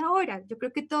aquí y ahora. Yo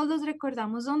creo que todos los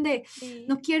recordamos donde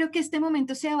no quiero que este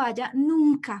momento se vaya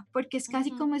nunca, porque es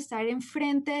casi como estar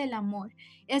enfrente del amor.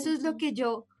 Eso es lo que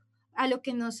a lo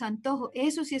que nos antojo.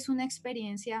 Eso sí es una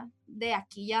experiencia de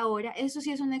aquí y ahora. Eso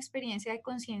sí es una experiencia de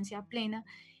conciencia plena.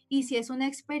 Y sí es una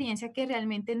experiencia que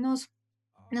realmente nos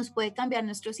puede cambiar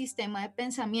nuestro sistema de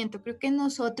pensamiento. Creo que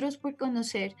nosotros, por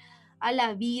conocer a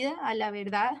la vida, a la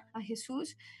verdad, a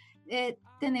Jesús,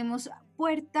 tenemos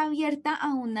puerta abierta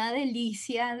a una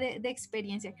delicia de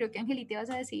experiencia. Creo que Angelita, ¿vas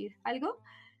a decir algo?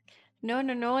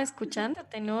 No,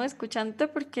 escuchándote,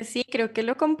 porque sí, creo que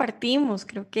lo compartimos,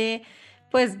 creo que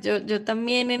pues yo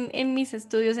también en mis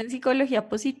estudios en psicología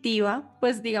positiva,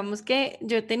 pues digamos que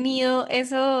yo he tenido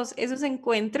esos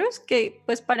encuentros que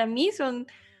pues para mí son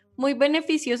muy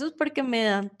beneficiosos porque me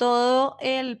dan todo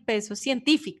el peso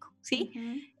científico, ¿sí?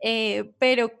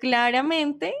 Pero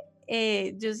claramente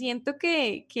yo siento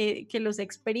que los he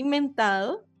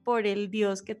experimentado por el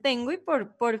Dios que tengo y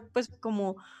por pues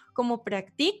como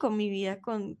practico mi vida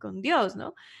con Dios,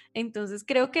 ¿no? Entonces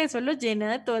creo que eso lo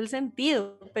llena de todo el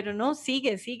sentido, pero no,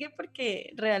 sigue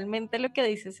porque realmente lo que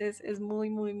dices es muy,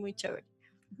 muy, muy chévere.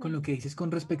 Con lo que dices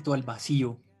con respecto al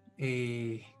vacío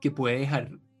que puede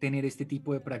dejar tener este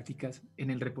tipo de prácticas, en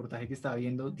el reportaje que estaba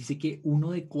viendo, dice que uno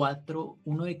de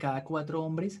cada 4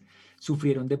 hombres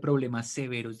sufrieron de problemas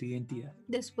severos de identidad.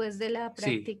 Después de la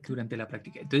práctica. Sí, durante la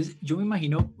práctica. Entonces, yo me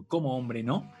imagino como hombre,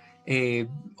 ¿no?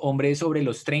 Hombre sobre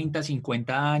los 30,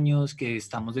 50 años, que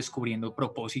estamos descubriendo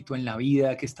propósito en la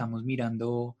vida, que estamos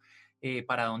mirando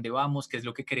para dónde vamos, qué es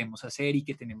lo que queremos hacer, y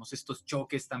que tenemos estos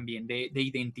choques también de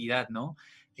identidad, ¿no?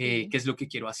 Qué es lo que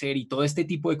quiero hacer, y todo este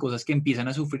tipo de cosas que empiezan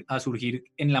a surgir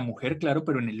en la mujer, claro,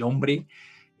 pero en el hombre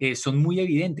son muy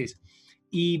evidentes.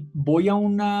 Y voy a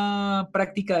una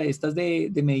práctica de estas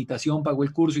de meditación, pago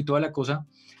el curso y toda la cosa,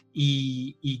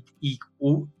 y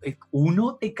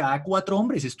uno de cada 4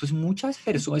 hombres, esto es muchas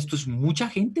personas, esto es mucha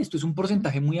gente, esto es un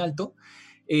porcentaje muy alto,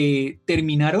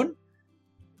 terminaron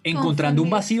encontrando un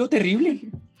vacío terrible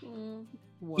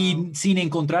y sin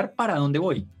encontrar para dónde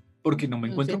voy, porque no me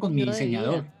encuentro con mi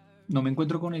diseñador, no me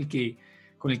encuentro con el que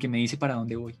me dice para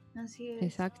dónde voy. Así es.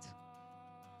 Exacto.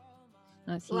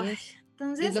 Así es.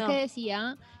 Entonces, es lo que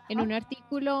decía en un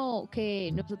artículo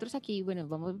que nosotros aquí, bueno,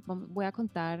 voy a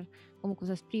contar como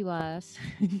cosas privadas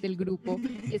del grupo,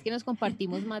 y es que nos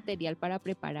compartimos material para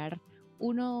preparar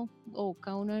uno o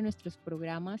cada uno de nuestros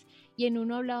programas, y en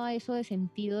uno hablaba eso de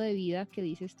sentido de vida que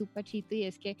dices tú, Pachito, y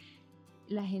es que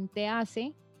la gente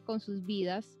hace con sus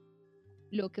vidas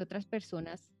lo que otras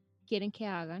personas quieren que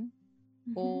hagan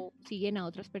o siguen a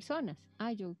otras personas.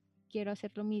 Yo quiero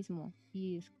hacer lo mismo.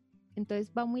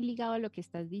 Entonces va muy ligado a lo que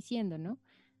estás diciendo, ¿no?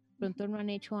 Pronto no han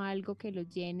hecho algo que los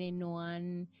llene, no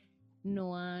han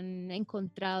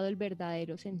encontrado el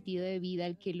verdadero sentido de vida,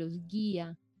 el que los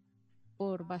guía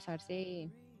por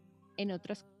basarse en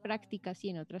otras prácticas y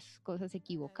en otras cosas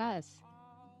equivocadas.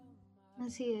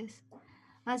 Así es.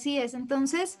 Así es.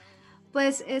 Entonces,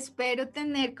 pues espero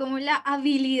tener como la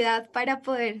habilidad para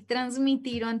poder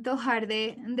transmitir o antojar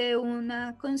de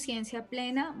una conciencia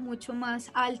plena mucho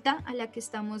más alta a la que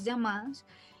estamos llamados.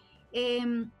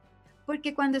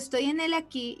 Porque cuando estoy en el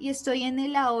aquí y estoy en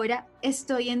el ahora,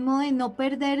 estoy en modo de no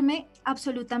perderme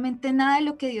absolutamente nada de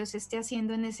lo que Dios esté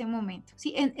haciendo en ese momento.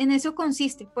 ¿Sí? En eso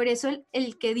consiste. Por eso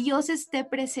el que Dios esté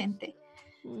presente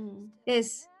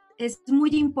es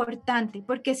muy importante,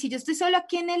 porque si yo estoy solo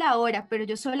aquí en el ahora, pero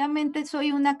yo solamente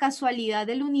soy una casualidad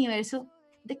del universo,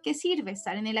 ¿de qué sirve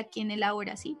estar en el aquí, en el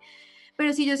ahora? ¿Sí?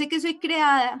 Pero si yo sé que soy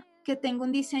creada, que tengo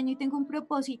un diseño y tengo un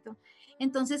propósito,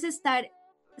 entonces estar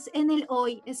en el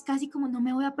hoy es casi como no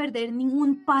me voy a perder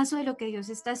ningún paso de lo que Dios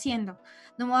está haciendo,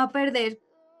 no me voy a perder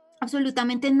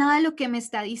absolutamente nada de lo que me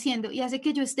está diciendo, y hace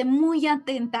que yo esté muy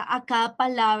atenta a cada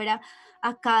palabra,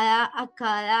 a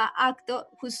cada acto.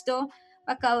 Justo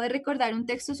acabo de recordar un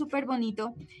texto súper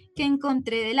bonito que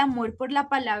encontré del amor por la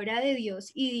palabra de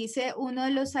Dios, y dice uno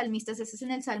de los salmistas, ese es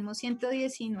en el Salmo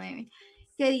 119,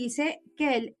 que dice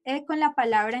que él con la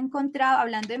palabra ha encontrado,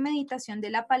 hablando de meditación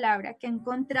de la palabra, que ha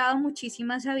encontrado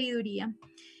muchísima sabiduría,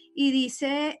 y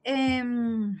dice,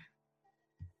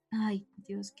 ay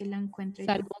Dios, que la encuentro yo.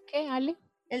 ¿Salmo qué, Ale?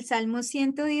 El Salmo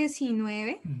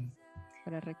 119.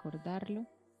 Para recordarlo.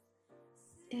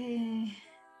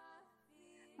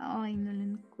 Ay, no lo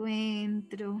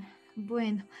encuentro.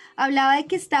 Bueno, hablaba de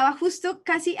que estaba justo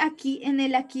casi aquí en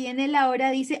el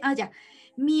ahora, dice, ya,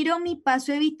 miro mi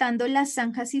paso evitando las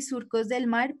zanjas y surcos del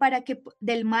mal para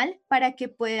que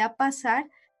pueda pasar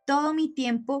todo mi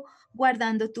tiempo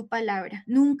guardando tu palabra.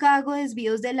 Nunca hago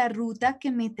desvíos de la ruta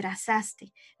que me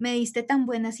trazaste. Me diste tan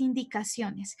buenas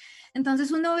indicaciones.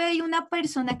 Entonces uno ve ahí una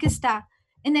persona que está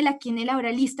en el aquí, en el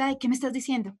ahora, lista de qué me estás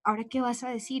diciendo, ahora qué vas a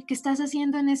decir, qué estás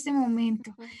haciendo en este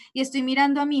momento. Y estoy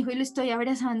mirando a mi hijo y lo estoy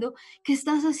abrazando, ¿qué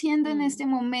estás haciendo en este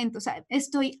momento? O sea,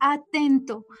 estoy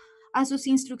atento a sus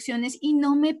instrucciones y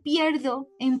no me pierdo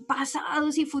en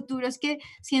pasados y futuros, que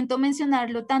siento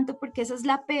mencionarlo tanto porque esa es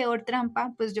la peor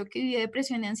trampa. Pues yo que viví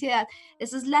depresión y ansiedad,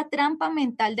 esa es la trampa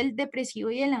mental del depresivo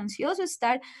y el ansioso,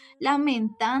 estar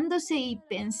lamentándose y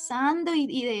pensando y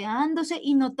ideándose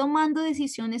y no tomando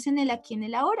decisiones en el aquí, en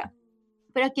el ahora.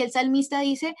 Pero aquí el salmista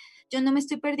dice, yo no me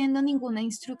estoy perdiendo ninguna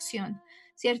instrucción,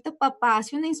 ¿cierto? Papá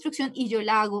hace una instrucción y yo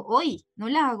la hago hoy, no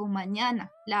la hago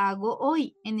mañana, la hago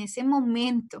hoy, en ese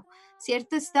momento,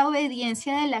 ¿cierto? Esta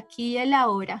obediencia del aquí y el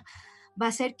ahora va a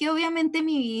hacer que obviamente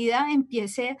mi vida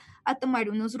empiece a tomar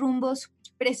unos rumbos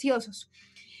preciosos.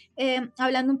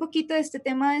 Hablando un poquito de este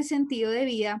tema del sentido de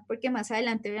vida, porque más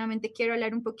adelante obviamente quiero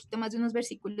hablar un poquito más de unos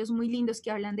versículos muy lindos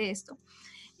que hablan de esto.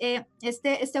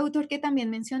 Este autor que también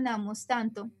mencionamos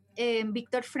tanto,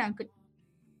 Viktor Frankl,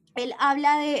 él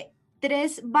habla de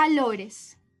 3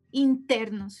 valores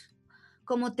internos,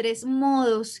 como 3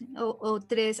 modos o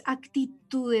 3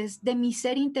 actitudes de mi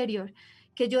ser interior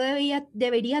que yo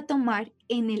debería tomar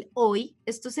en el hoy.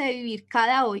 Esto se debe vivir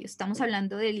cada hoy, estamos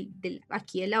hablando del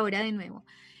aquí, el ahora de nuevo,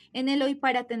 en el hoy,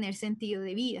 para tener sentido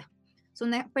de vida. Es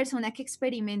una persona que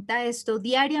experimenta esto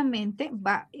diariamente,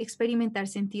 va a experimentar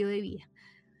sentido de vida.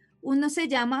 Uno se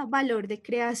llama valor de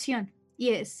creación y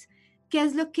es, ¿qué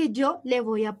es lo que yo le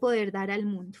voy a poder dar al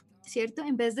mundo? ¿Cierto?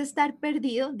 En vez de estar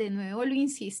perdido, de nuevo lo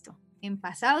insisto, en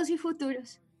pasados y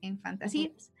futuros, en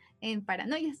fantasías, en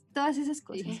paranoias, todas esas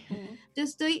cosas. Yo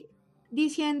estoy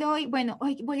diciendo hoy, bueno,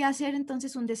 hoy voy a hacer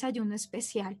entonces un desayuno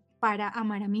especial para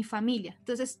amar a mi familia.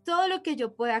 Entonces, todo lo que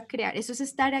yo pueda crear, eso es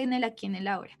estar en el aquí, en el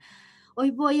ahora. Hoy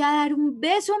voy a dar un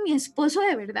beso a mi esposo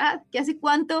de verdad, que hace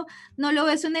cuánto no lo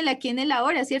beso en el aquí, en el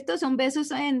ahora, ¿cierto? Son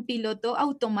besos en piloto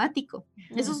automático.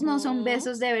 Esos no son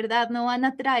besos de verdad, no van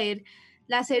a traer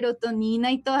la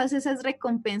serotonina y todas esas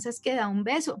recompensas que da un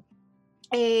beso.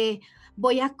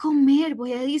 Voy a comer,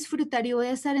 voy a disfrutar y voy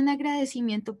a estar en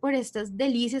agradecimiento por estas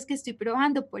delicias que estoy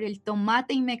probando, por el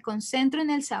tomate, y me concentro en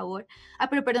el sabor.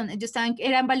 Pero perdón,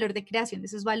 era en valor de creación,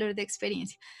 eso es valor de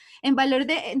experiencia.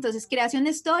 Entonces, creación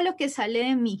es todo lo que sale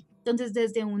de mí. Entonces,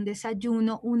 desde un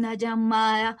desayuno, una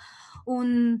llamada,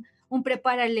 un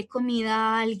prepararle comida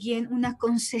a alguien, un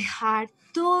aconsejar,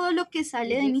 todo lo que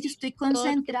sale de mí, yo estoy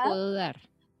concentrada. Todo lo que puedo dar,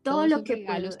 todo todos lo los que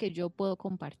regalos puedo. que yo puedo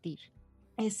compartir.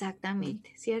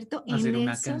 Exactamente, ¿cierto? Hacer En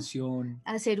una eso, canción,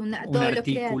 hacer un todo lo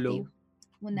artículo. creativo.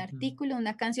 Un Ujú. artículo,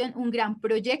 una canción, un gran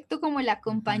proyecto como la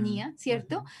compañía,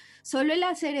 ¿cierto? Ujú. Solo el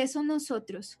hacer eso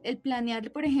nosotros, el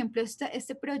planear, por ejemplo,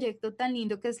 este proyecto tan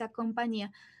lindo que es la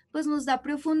compañía, pues nos da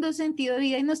profundo sentido de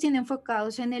vida y nos tiene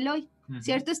enfocados en el hoy,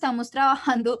 ¿cierto? Estamos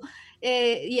trabajando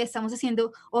y estamos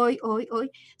haciendo hoy, hoy,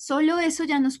 hoy. Solo eso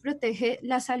ya nos protege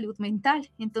la salud mental.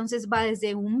 Entonces va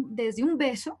desde un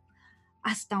beso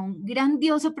hasta un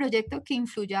grandioso proyecto que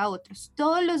influya a otros.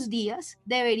 Todos los días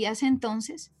deberías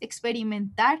entonces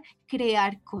experimentar,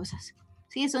 crear cosas.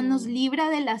 ¿Sí? Eso nos libra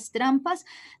de las trampas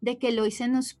de que el hoy se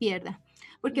nos pierda,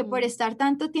 porque por estar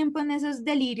tanto tiempo en esos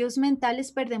delirios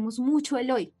mentales perdemos mucho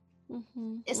el hoy.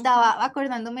 Estaba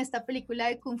acordándome de esta película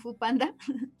de Kung Fu Panda,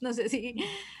 no sé si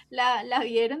la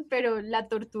vieron, pero la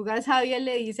tortuga sabia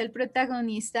le dice al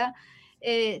protagonista,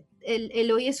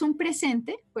 el hoy es un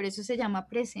presente, por eso se llama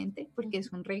presente, porque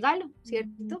es un regalo,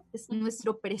 ¿cierto? Es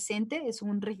nuestro presente, es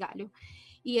un regalo.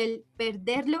 Y el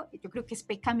perderlo, yo creo que es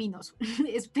pecaminoso,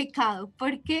 es pecado,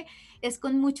 porque es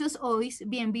con muchos hoys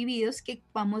bien vividos que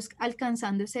vamos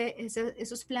alcanzando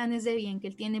esos planes de bien que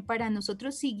Él tiene para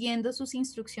nosotros, siguiendo sus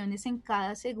instrucciones en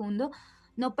cada segundo,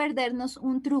 no perdernos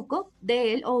un truco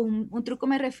de Él, o un truco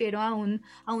me refiero a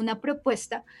una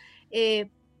propuesta,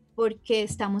 porque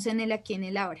estamos en el aquí, en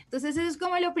el ahora. Entonces eso es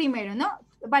como lo primero, ¿no?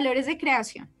 Valores de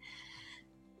creación.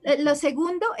 Lo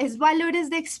segundo es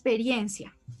valores de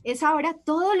experiencia. Es ahora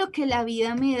todo lo que la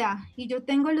vida me da y yo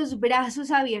tengo los brazos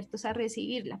abiertos a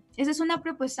recibirla. Esa es una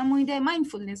propuesta muy de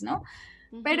mindfulness, ¿no?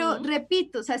 Pero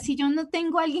repito, o sea, si yo no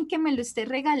tengo a alguien que me lo esté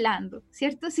regalando,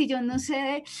 ¿cierto? Si yo no sé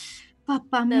de,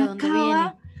 papá me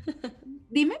acaba,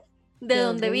 dime. ¿De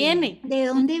dónde viene? ¿De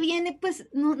dónde viene? Pues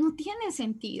no tiene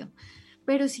sentido.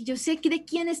 Pero si yo sé que de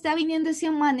quién está viniendo ese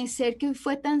amanecer que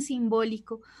fue tan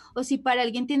simbólico, o si para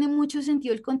alguien tiene mucho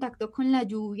sentido el contacto con la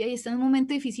lluvia y está en un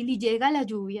momento difícil y llega la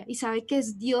lluvia y sabe que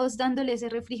es Dios dándole ese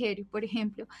refrigerio, por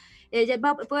ejemplo, ella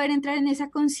va a poder entrar en esa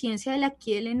conciencia del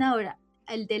aquí y el ahora,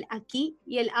 el del aquí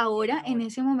y el ahora en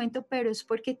ese momento, pero es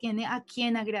porque tiene a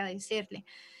quien agradecerle.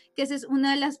 Que esa es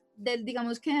una de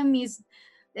digamos que de mis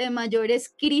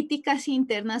mayores críticas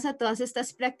internas a todas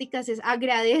estas prácticas es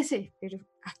agradece, pero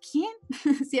 ¿a quién?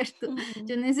 ¿Cierto?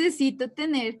 Yo necesito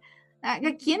tener a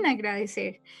quién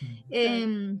agradecer.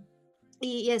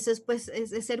 Y eso es, pues,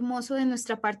 es hermoso de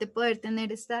nuestra parte poder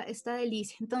tener esta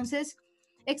delicia. Entonces,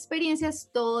 experiencias,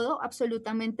 todo,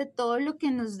 absolutamente todo lo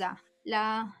que nos da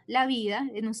la vida,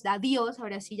 nos da Dios,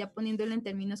 ahora sí, ya poniéndolo en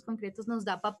términos concretos, nos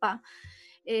da papá,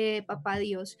 papá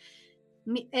Dios.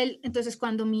 Entonces,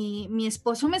 cuando mi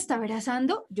esposo me está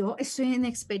abrazando, yo estoy en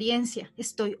experiencia,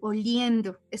 estoy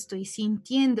oliendo, estoy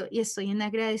sintiendo y estoy en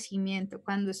agradecimiento.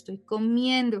 Cuando estoy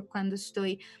comiendo, cuando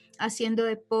estoy haciendo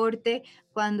deporte,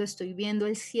 cuando estoy viendo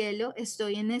el cielo,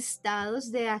 estoy en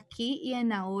estados de aquí y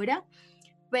en ahora.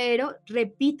 Pero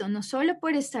repito, no solo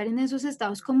por estar en esos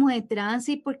estados como de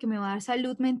trance y porque me va a dar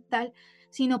salud mental,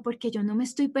 sino porque yo no me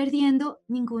estoy perdiendo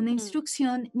ninguna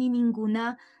instrucción ni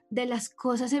ninguna de las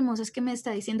cosas hermosas que me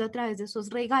está diciendo a través de esos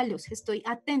regalos. Estoy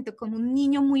atento como un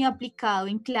niño muy aplicado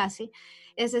en clase.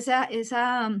 Es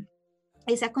esa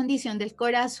condición del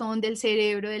corazón, del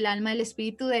cerebro, del alma, del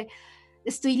espíritu de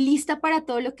estoy lista para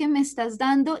todo lo que me estás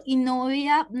dando y no voy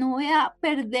a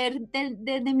perder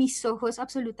de mis ojos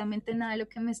absolutamente nada de lo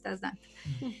que me estás dando.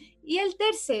 Y el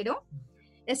tercero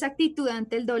es actitud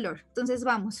ante el dolor. Entonces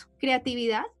vamos,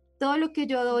 creatividad, todo lo que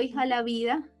yo doy a la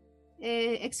vida,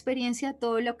 experiencia,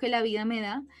 todo lo que la vida me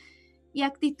da, y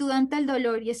actitud ante el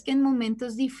dolor, y es que en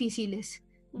momentos difíciles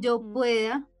yo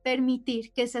pueda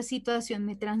permitir que esa situación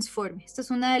me transforme. Esto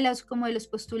es una de las, como de los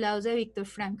postulados de Víctor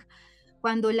Frank.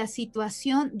 Cuando la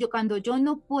situación, cuando yo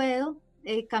no puedo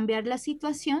cambiar la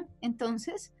situación,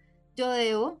 entonces yo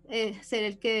debo ser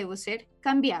el que debo ser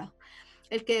cambiado,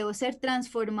 el que debo ser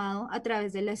transformado a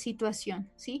través de la situación,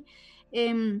 ¿sí?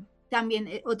 También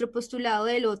otro postulado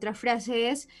de la otra frase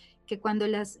es que cuando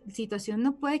la situación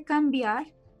no puede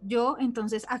cambiar, yo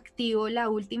entonces activo la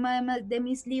última de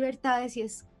mis libertades y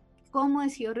es cómo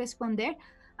decido responder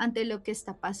ante lo que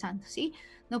está pasando, ¿sí?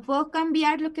 No puedo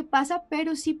cambiar lo que pasa,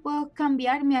 pero sí puedo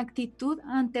cambiar mi actitud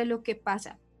ante lo que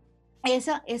pasa.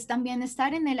 Esa es también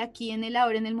estar en el aquí, en el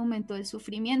ahora, en el momento del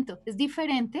sufrimiento. Es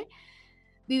diferente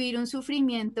vivir un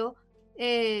sufrimiento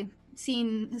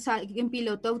o sea, en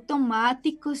piloto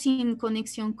automático, sin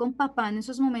conexión con papá en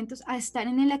esos momentos, a estar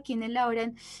en el aquí, en el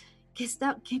ahora,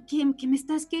 ¿qué me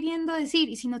estás queriendo decir?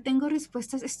 Y si no tengo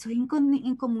respuestas, estoy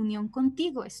en comunión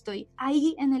contigo, estoy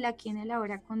ahí en el aquí, en el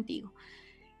ahora contigo.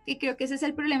 Que creo que ese es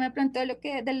el problema de pronto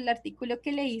del artículo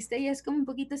que leíste, y es como un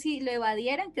poquito si lo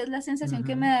evadieran, que es la sensación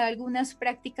que me da algunas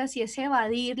prácticas, y es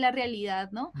evadir la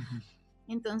realidad, ¿no?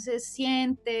 Entonces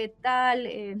siente, tal,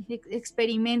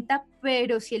 experimenta,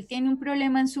 pero si él tiene un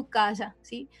problema en su casa,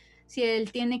 ¿sí? Si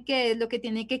él lo que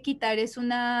tiene que quitar es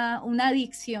una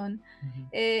adicción,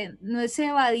 no es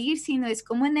evadir, sino es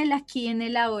como en el aquí, en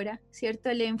el ahora,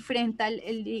 ¿cierto? Él enfrenta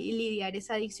el lidiar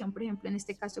esa adicción, por ejemplo, en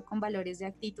este caso con valores de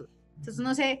actitud. Entonces,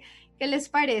 no sé, ¿qué les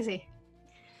parece?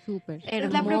 Súper. Esta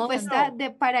es la propuesta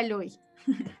para el hoy.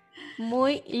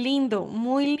 Muy lindo,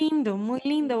 muy lindo, muy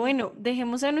lindo. Bueno,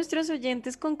 dejemos a nuestros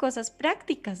oyentes con cosas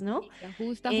prácticas, ¿no? Se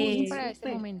ajusta justo para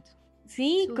este momento.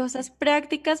 Sí, cosas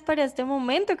prácticas para este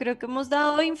momento. Creo que hemos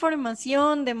dado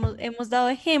información, hemos dado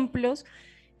ejemplos,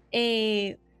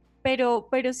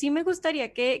 pero sí me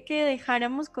gustaría que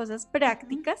dejáramos cosas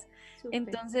prácticas.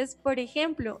 Entonces, por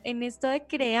ejemplo, en esto de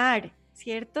crear,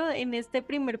 ¿cierto? En este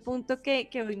primer punto que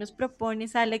hoy nos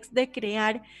propones, Alex, de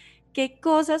crear, ¿qué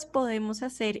cosas podemos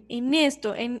hacer en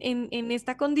esto, en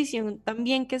esta condición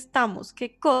también que estamos?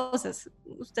 ¿Qué cosas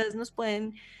ustedes nos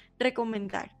pueden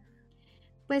recomendar?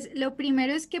 Pues lo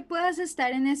primero es que puedas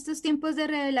estar en estos tiempos de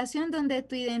revelación donde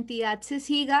tu identidad se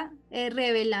siga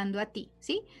revelando a ti,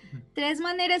 ¿sí? 3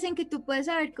 maneras en que tú puedes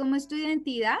saber cómo es tu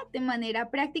identidad de manera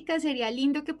práctica. Sería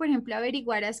lindo que, por ejemplo,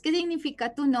 averiguaras qué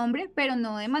significa tu nombre, pero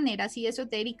no de manera así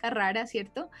esotérica, rara,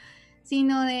 ¿cierto?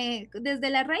 Sino desde de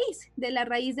la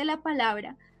raíz de la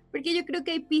palabra, porque yo creo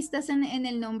que hay pistas en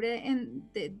el nombre en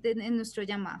nuestro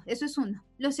llamado. Eso es uno.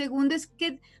 Lo segundo es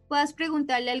que puedas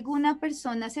preguntarle a alguna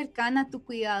persona cercana, a tu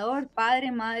cuidador,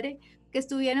 padre, madre, que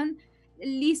estuvieron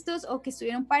listos o que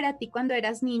estuvieron para ti cuando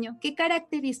eras niño, qué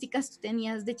características tú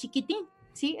tenías de chiquitín,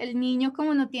 ¿sí? El niño,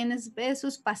 como no tienes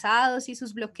sus pasados y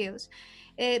sus bloqueos,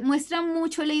 muestra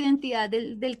mucho la identidad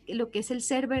de lo que es el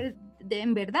ser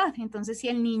en verdad. Entonces, si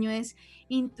el niño es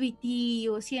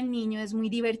intuitivo, si el niño es muy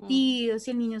divertido,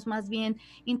 si el niño es más bien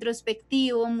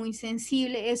introspectivo, muy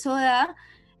sensible, eso da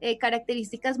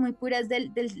características muy puras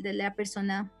de la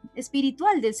persona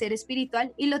espiritual, del ser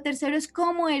espiritual. Y lo tercero es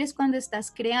cómo eres cuando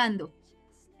estás creando.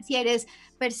 Si eres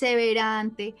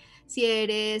perseverante, si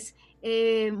eres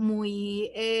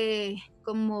muy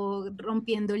como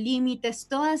rompiendo límites,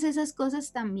 todas esas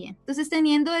cosas también. Entonces,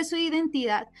 teniendo eso de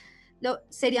identidad,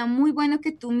 sería muy bueno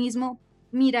que tú mismo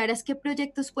miraras qué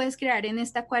proyectos puedes crear en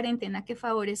esta cuarentena que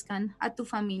favorezcan a tu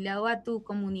familia o a tu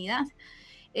comunidad.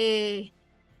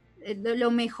 Lo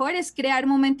mejor es crear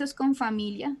momentos con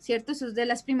familia, ¿cierto? Eso es de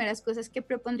las primeras cosas que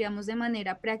propondríamos de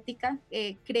manera práctica,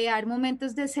 crear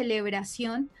momentos de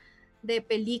celebración, de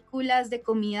películas, de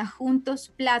comida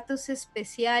juntos, platos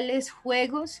especiales,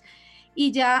 juegos,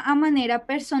 y ya a manera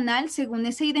personal, según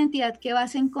esa identidad que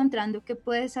vas encontrando que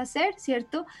puedes hacer,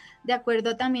 ¿cierto? De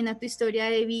acuerdo también a tu historia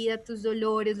de vida, tus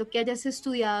dolores, lo que hayas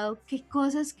estudiado, qué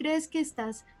cosas crees que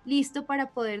estás listo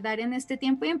para poder dar en este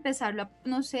tiempo, y empezarlo,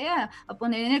 no sé, a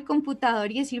poner en el computador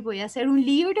y decir, voy a hacer un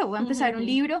libro, voy a empezar un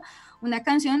libro, una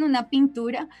canción, una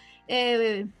pintura,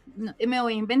 me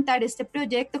voy a inventar este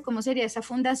proyecto, cómo sería esa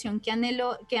fundación que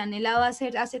anhelaba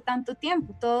hacer hace tanto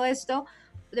tiempo. Todo esto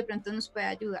de pronto nos puede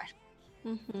ayudar.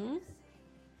 Yo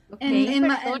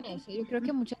creo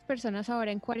que muchas personas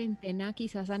ahora en cuarentena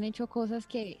quizás han hecho cosas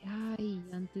que,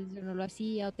 antes yo no lo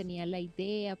hacía o tenía la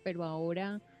idea, pero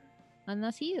ahora han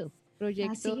nacido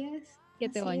proyectos que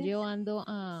te van llevando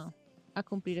a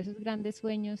cumplir esos grandes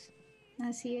sueños.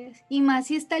 Así es. Y más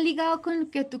si está ligado con lo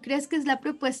que tú crees que es la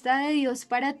propuesta de Dios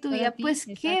para tu vida, pues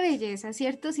qué belleza,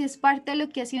 ¿cierto? Si es parte de lo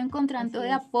que has ido encontrando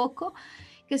de a poco,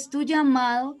 que es tu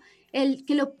llamado, el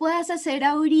que lo puedas hacer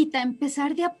ahorita,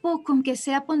 empezar de a poco, aunque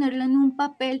sea ponerlo en un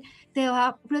papel, te va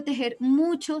a proteger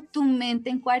mucho tu mente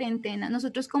en cuarentena.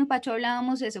 Nosotros con Pacho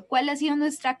hablábamos de eso. ¿Cuál ha sido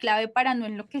nuestra clave para no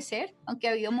enloquecer? Aunque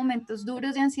ha habido momentos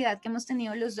duros de ansiedad que hemos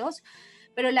tenido los dos,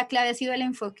 pero la clave ha sido el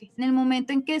enfoque. En el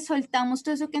momento en que soltamos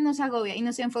todo eso que nos agobia y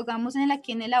nos enfocamos en el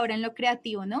aquí, en el ahora, en lo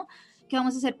creativo, ¿no? ¿Qué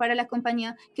vamos a hacer para la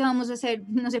compañía? ¿Qué vamos a hacer,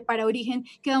 no sé, para Origen?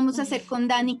 ¿Qué vamos a hacer con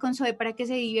Dani, con Zoe para que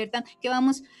se diviertan? ¿Qué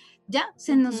vamos? Ya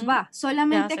se nos va.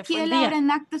 Solamente aquí el ahora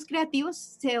en actos creativos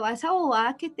se va esa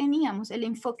bobada que teníamos. El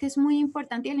enfoque es muy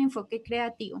importante, y el enfoque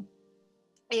creativo.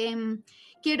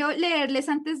 Quiero leerles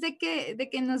antes de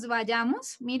que nos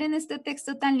vayamos. Miren este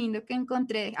texto tan lindo que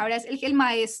encontré. Ahora es el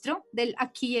maestro del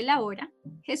aquí y el ahora.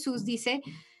 Jesús dice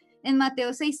en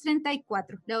Mateo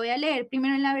 6:34. Lo voy a leer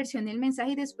primero en la versión del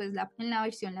mensaje y después en la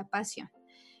versión La Pasión.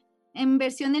 En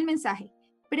versión del mensaje: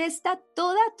 presta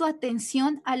toda tu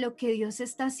atención a lo que Dios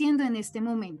está haciendo en este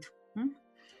momento.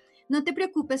 No te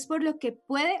preocupes por lo que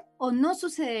puede o no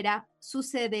sucederá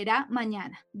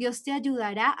mañana. Dios te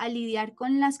ayudará a lidiar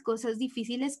con las cosas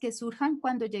difíciles que surjan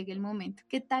cuando llegue el momento.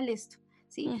 ¿Qué tal esto?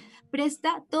 ¿Sí?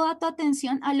 Presta toda tu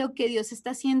atención a lo que Dios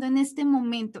está haciendo en este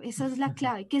momento. Esa es la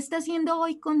clave. ¿Qué está haciendo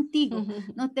hoy contigo?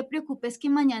 No te preocupes que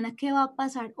mañana qué va a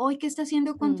pasar. Hoy qué está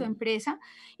haciendo con tu empresa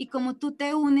y cómo tú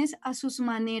te unes a sus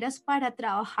maneras para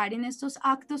trabajar en estos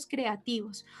actos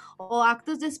creativos o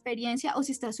actos de experiencia, o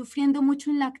si estás sufriendo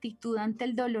mucho en la actitud ante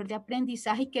el dolor de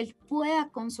aprendizaje, y que Él pueda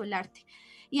consolarte.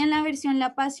 Y en la versión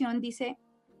La Pasión dice,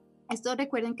 esto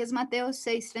recuerden que es Mateo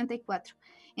 6:34.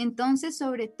 Entonces,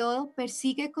 sobre todo,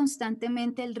 persigue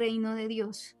constantemente el reino de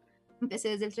Dios. Empecé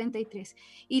desde el 33.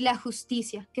 Y la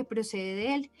justicia que procede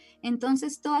de Él.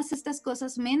 Entonces, todas estas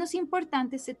cosas menos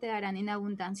importantes se te darán en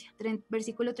abundancia.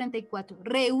 Versículo 34.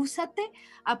 Rehúsate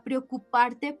a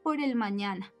preocuparte por el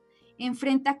mañana.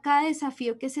 Enfrenta cada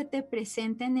desafío que se te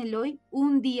presente en el hoy,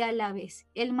 un día a la vez.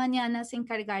 El mañana se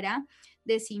encargará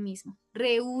de sí mismo.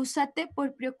 Rehúsate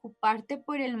por preocuparte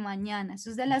por el mañana. Eso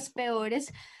es de las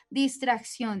peores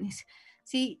distracciones.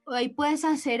 Si hoy puedes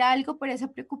hacer algo por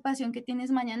esa preocupación que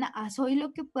tienes mañana, haz hoy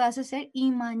lo que puedas hacer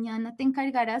y mañana te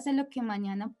encargarás de lo que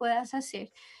mañana puedas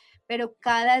hacer. Pero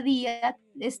cada día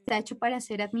está hecho para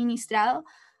ser administrado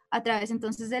a través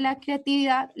entonces de la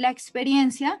creatividad, la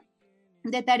experiencia,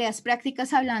 de tareas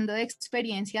prácticas. Hablando de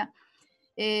experiencia,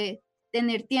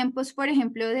 tener tiempos, por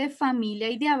ejemplo, de familia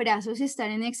y de abrazos y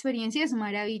estar en experiencia es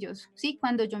maravilloso, ¿sí?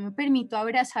 Cuando yo me permito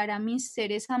abrazar a mis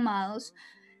seres amados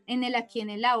en el aquí, en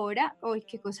el ahora, ¡ay,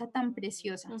 qué cosa tan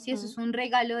preciosa! Sí, eso es un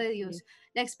regalo de Dios.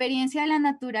 La experiencia de la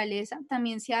naturaleza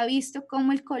también se ha visto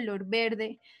como el color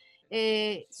verde.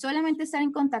 Solamente estar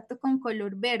en contacto con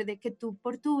color verde, que tú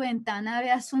por tu ventana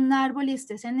veas un árbol y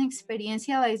estés en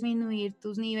experiencia, va a disminuir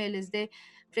tus niveles de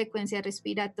frecuencia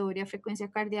respiratoria, frecuencia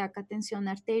cardíaca, tensión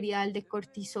arterial, de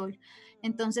cortisol.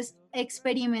 Entonces,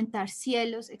 experimentar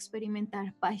cielos,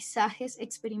 experimentar paisajes,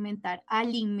 experimentar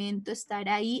alimento, estar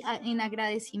ahí en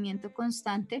agradecimiento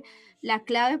constante. La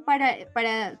clave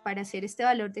para hacer este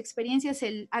valor de experiencia es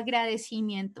el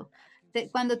agradecimiento.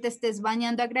 Cuando te estés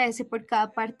bañando, agradece por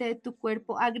cada parte de tu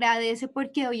cuerpo, agradece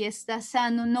porque hoy estás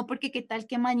sano, no porque qué tal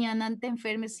que mañana te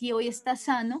enfermes. Si hoy estás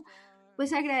sano,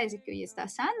 pues agradece que hoy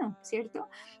estás sano, ¿cierto?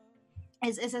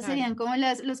 Esas serían como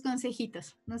los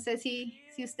consejitos. No sé si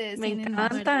ustedes Me tienen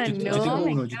más. encantan, Yo no, tengo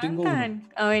me uno, yo tengo uno.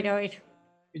 encantan. A ver.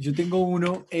 Yo tengo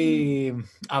uno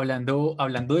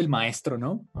hablando del maestro,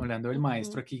 ¿no? Hablando del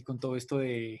maestro aquí con todo esto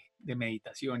de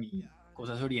meditación y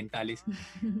cosas orientales.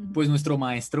 Pues nuestro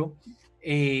maestro...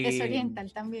 Es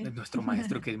oriental también. nuestro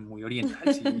maestro que es muy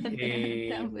oriental, sí.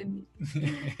 Tan bonito.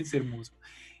 Es hermoso.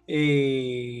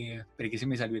 Pero que se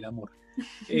me salió el amor.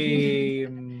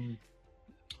 En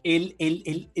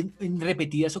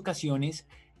repetidas ocasiones,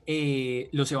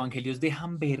 los evangelios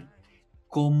dejan ver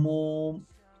cómo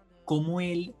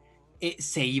él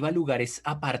se iba a lugares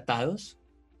apartados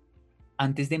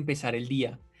antes de empezar el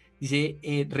día. Dice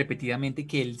repetidamente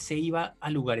que él se iba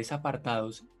a lugares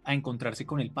apartados a encontrarse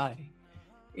con el Padre.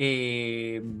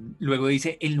 Luego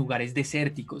dice en lugares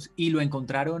desérticos, y lo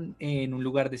encontraron en un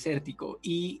lugar desértico,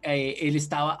 y él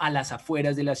estaba a las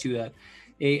afueras de la ciudad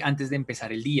antes de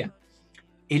empezar el día.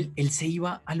 Él se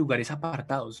iba a lugares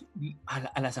apartados,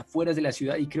 a las afueras de la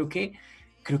ciudad, y creo que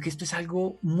esto es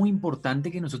algo muy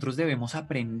importante que nosotros debemos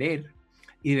aprender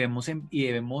y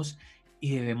debemos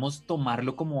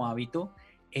tomarlo como hábito,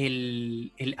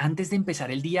 el antes de empezar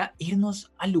el día,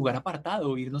 irnos al lugar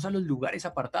apartado, irnos a los lugares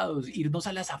apartados, irnos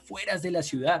a las afueras de la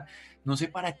ciudad. No sé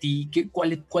para ti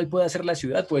cuál puede ser la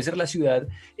ciudad. Puede ser la ciudad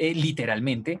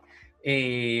literalmente,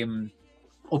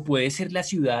 o puede ser la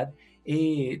ciudad,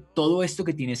 todo esto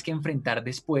que tienes que enfrentar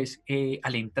después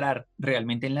al entrar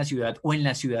realmente en la ciudad, o en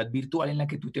la ciudad virtual en la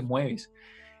que tú te mueves.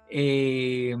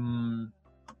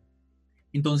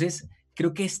 Entonces,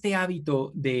 creo que este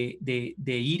hábito de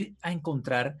ir a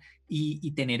encontrar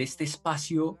y tener este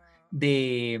espacio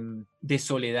de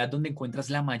soledad donde encuentras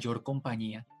la mayor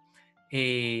compañía,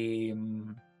 que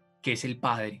es el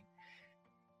Padre,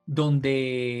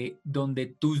 donde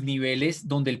tus niveles,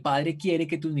 donde el Padre quiere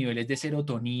que tus niveles de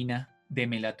serotonina, de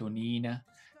melatonina,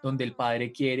 donde el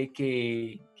Padre quiere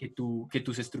que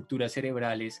tus estructuras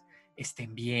cerebrales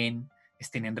estén bien,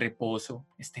 estén en reposo,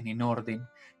 estén en orden,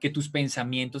 que tus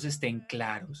pensamientos estén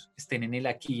claros, estén en el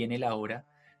aquí y en el ahora,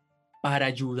 para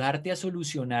ayudarte a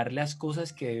solucionar las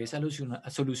cosas que debes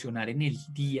solucionar en el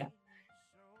día,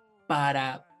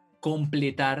 para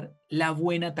completar la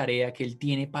buena tarea que Él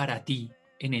tiene para ti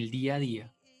en el día a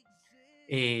día.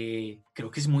 Creo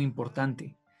que es muy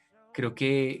importante. Creo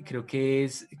que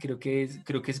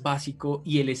es básico,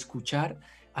 y el escuchar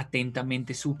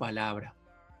atentamente su palabra.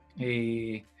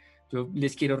 Yo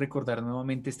les quiero recordar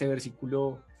nuevamente este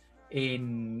versículo,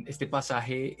 en este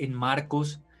pasaje en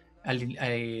Marcos,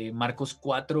 Marcos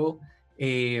 4,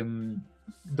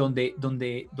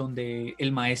 donde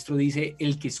el maestro dice: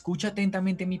 el que escucha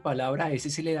atentamente mi palabra, a ese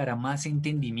se le dará más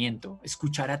entendimiento.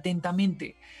 Escuchar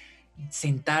atentamente,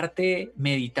 sentarte,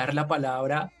 meditar la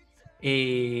palabra,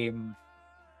 eh,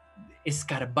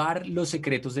 escarbar los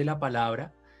secretos de la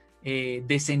palabra,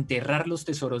 desenterrar los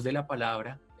tesoros de la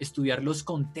palabra, estudiar los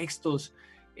contextos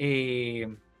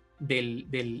del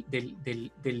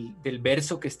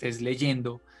verso que estés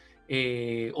leyendo,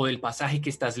 o del pasaje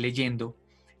que estás leyendo,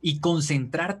 y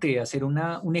concentrarte, hacer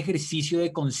un ejercicio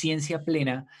de conciencia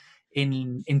plena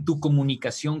en tu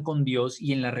comunicación con Dios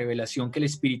y en la revelación que el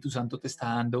Espíritu Santo te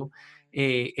está dando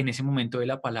en ese momento de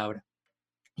la palabra.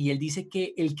 Y él dice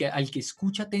que, al que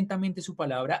escucha atentamente su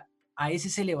palabra, a ese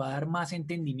se le va a dar más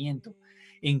entendimiento.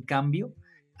 En cambio,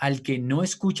 al que no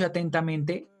escucha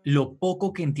atentamente, lo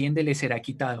poco que entiende le será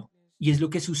quitado. Y es lo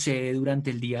que sucede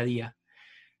durante el día a día.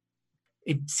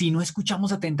 Si no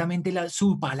escuchamos atentamente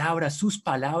su palabra, sus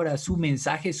palabras, su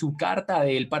mensaje, su carta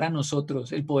de él para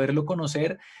nosotros, el poderlo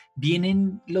conocer,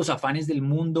 vienen los afanes del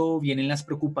mundo, vienen las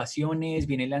preocupaciones,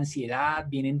 viene la ansiedad,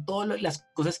 vienen todas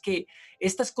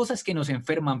estas cosas que nos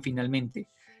enferman finalmente,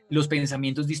 los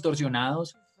pensamientos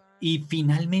distorsionados, y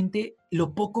finalmente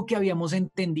lo poco que habíamos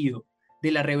entendido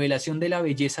de la revelación de la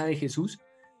belleza de Jesús,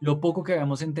 lo poco que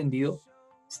habíamos entendido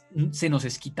se nos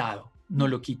es quitado, nos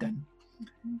lo quitan.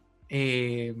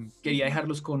 Quería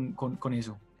dejarlos con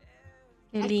eso.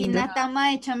 Qué Aquí lindo. Natama,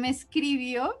 de hecho, me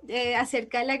escribió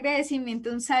acerca del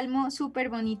agradecimiento, un salmo súper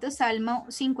bonito, Salmo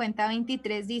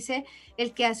 50:23, dice: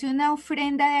 el que hace una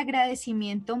ofrenda de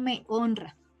agradecimiento me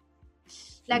honra.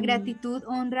 La gratitud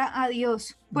honra a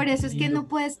Dios. Por eso es que no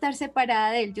puede estar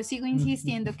separada de él. Yo sigo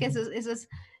insistiendo que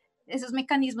esos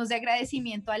mecanismos de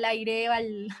agradecimiento al aire, a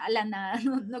la nada,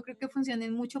 no creo que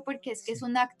funcionen mucho, porque es que es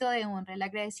un acto de honra. El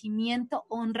agradecimiento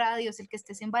honra a Dios, el que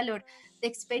estés en valor de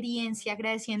experiencia,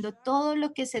 agradeciendo todo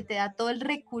lo que se te da, todo el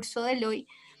recurso del hoy.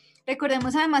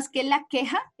 Recordemos además que la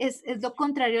queja es lo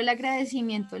contrario al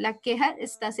agradecimiento. La queja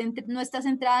no está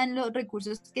centrada en los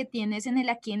recursos que tienes en el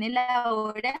aquí, en el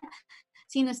ahora,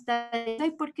 sino está en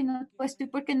ay, ¿por qué no esto y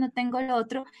por qué no tengo lo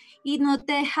otro? Y no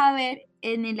te deja ver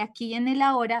en el aquí y en el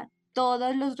ahora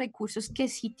todos los recursos que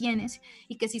sí tienes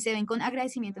y que sí se ven con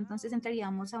agradecimiento. Entonces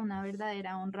entraríamos a una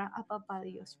verdadera honra a Papá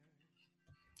Dios.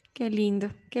 Qué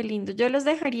lindo, qué lindo. Yo los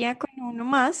dejaría con uno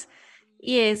más,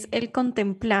 y es el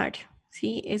contemplar,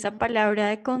 ¿sí? Esa palabra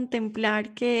de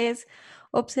contemplar, que es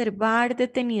observar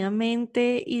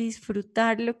detenidamente y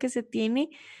disfrutar lo que se tiene.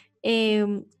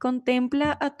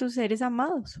 Contempla a tus seres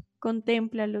amados,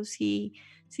 contémplalos. Si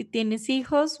tienes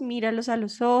hijos, míralos a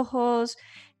los ojos,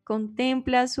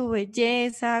 contempla su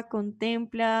belleza,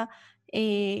 contempla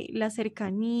la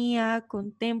cercanía,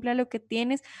 contempla lo que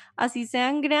tienes. Así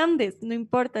sean grandes, no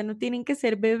importa, no tienen que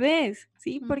ser bebés,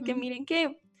 ¿sí? Porque miren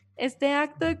que este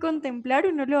acto de contemplar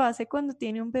uno lo hace cuando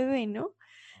tiene un bebé, ¿no?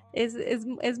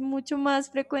 Es mucho más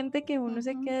frecuente que uno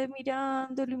se quede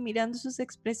mirándolo y mirando sus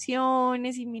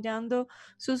expresiones y mirando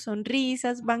sus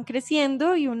sonrisas. Van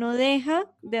creciendo y uno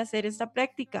deja de hacer esta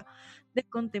práctica de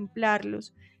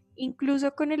contemplarlos.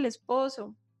 Incluso con el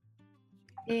esposo,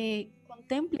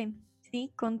 contemplen,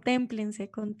 ¿sí? Contémplense,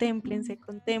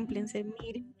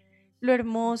 miren lo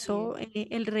hermoso,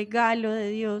 el regalo de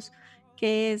Dios,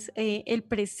 que es el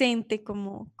presente,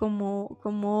 como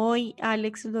hoy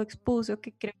Alex lo expuso,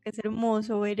 que creo que es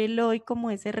hermoso ver el hoy como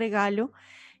ese regalo,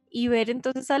 y ver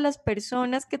entonces a las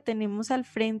personas que tenemos al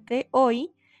frente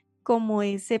hoy como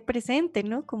ese presente,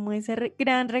 ¿no? Como ese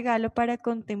gran regalo para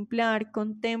contemplar.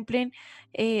 Contemplen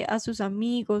a sus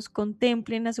amigos,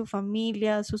 contemplen a su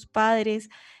familia, a sus padres.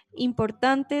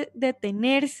 Importante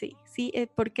detenerse, ¿sí?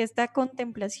 Porque esta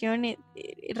contemplación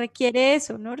requiere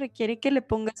eso, ¿no? Requiere que le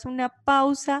pongas una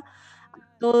pausa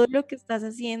a todo lo que estás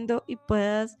haciendo y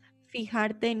puedas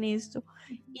fijarte en esto.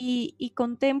 Y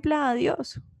contempla a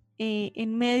Dios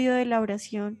en medio de la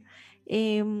oración.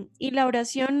 Y la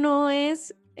oración no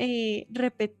es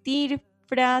repetir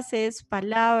frases,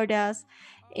 palabras,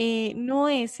 no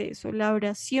es eso. La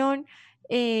oración,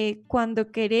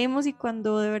 cuando queremos y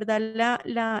cuando de verdad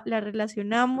la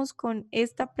relacionamos con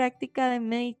esta práctica de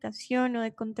meditación o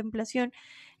de contemplación,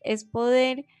 es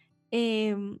poder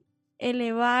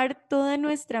elevar toda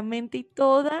nuestra mente y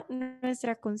toda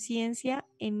nuestra conciencia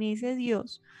en ese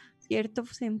Dios, ¿cierto?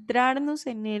 Centrarnos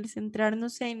en Él,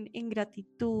 centrarnos en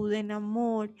gratitud, en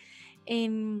amor,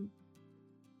 en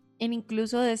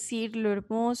incluso decir lo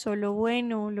hermoso, lo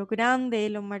bueno, lo grande,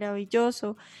 lo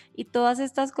maravilloso, y todas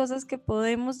estas cosas que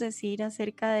podemos decir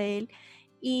acerca de Él.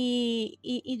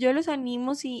 Y yo los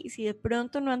animo, si de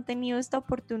pronto no han tenido esta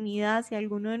oportunidad, si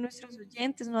alguno de nuestros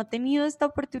oyentes no ha tenido esta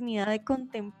oportunidad de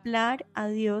contemplar a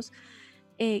Dios,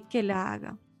 que la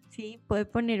haga. ¿Sí? Puede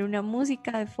poner una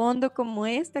música de fondo como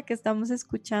esta que estamos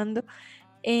escuchando.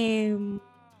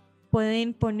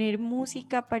 Pueden poner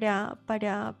música para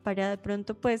de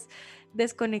pronto pues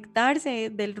desconectarse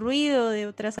del ruido, de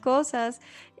otras cosas,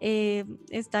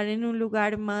 estar en un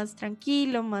lugar más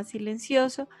tranquilo, más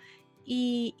silencioso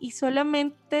y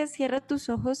solamente cierra tus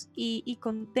ojos y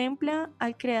contempla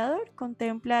al Creador,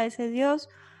 contempla a ese Dios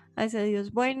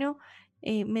bueno,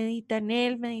 medita en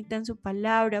Él, medita en su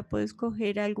palabra, puedes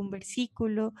coger algún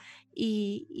versículo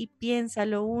y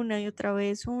piénsalo una y otra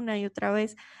vez,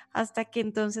 hasta que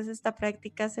entonces esta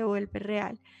práctica se vuelve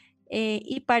real.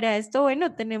 Y para esto,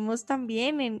 bueno, tenemos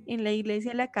también en la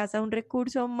iglesia de la casa un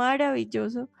recurso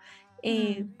maravilloso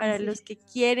para Sí. los que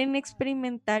quieren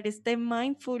experimentar este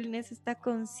mindfulness, esta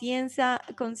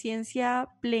conciencia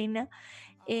plena,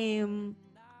 em,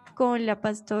 con la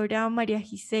pastora María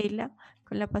Gisela,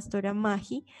 con la pastora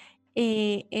Magi,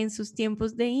 en sus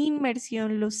tiempos de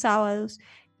inmersión los sábados.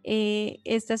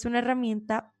 Esta es una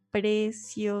herramienta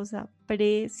preciosa,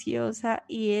 preciosa,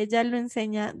 y ella lo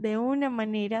enseña de una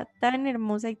manera tan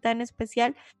hermosa y tan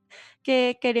especial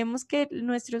que queremos que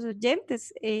nuestros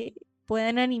oyentes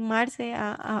puedan animarse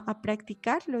a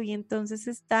practicarlo y entonces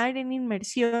estar en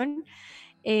inmersión,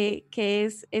 que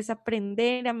es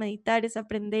aprender a meditar, es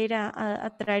aprender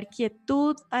a traer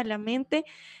quietud a la mente,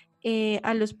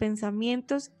 a los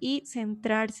pensamientos y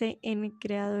centrarse en el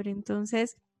Creador.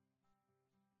 Entonces,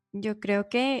 yo creo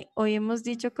que hoy hemos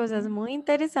dicho cosas muy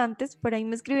interesantes. Por ahí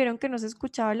me escribieron que no se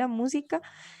escuchaba la música.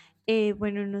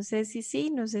 Bueno, no sé si sí,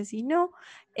 no sé si no,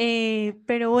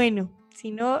 pero bueno, si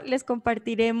no, les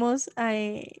compartiremos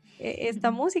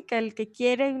esta música. El que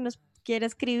quiera y nos quiera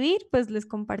escribir, pues les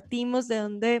compartimos de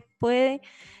dónde puede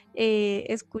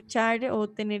escuchar o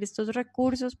tener estos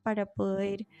recursos para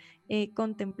poder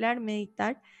contemplar,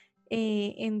 meditar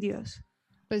en Dios.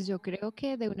 Pues yo creo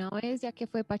que de una vez, ya que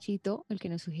fue Pachito el que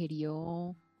nos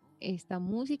sugirió esta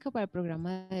música para el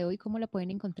programa de hoy, ¿cómo la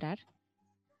pueden encontrar?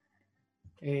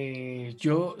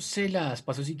 Yo se las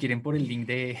paso si quieren por el link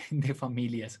de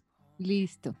familias.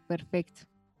 Listo, perfecto.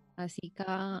 Así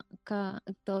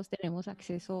todos tenemos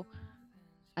acceso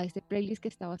a este playlist que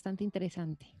está bastante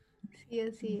interesante. Sí,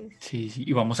 así es. Sí, sí,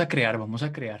 y vamos a crear, vamos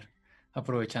a crear.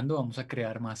 Aprovechando, vamos a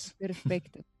crear más.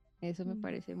 Perfecto. Eso me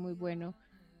parece muy bueno.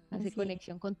 Hace Así es.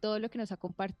 conexión con todo lo que nos ha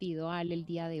compartido Ale el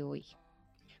día de hoy.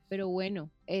 Pero bueno,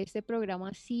 este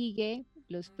programa sigue.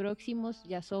 Los próximos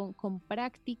ya son con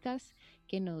prácticas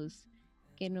que nos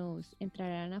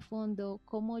entrarán a fondo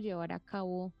cómo llevar a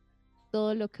cabo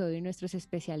todo lo que hoy nuestros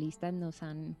especialistas nos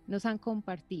han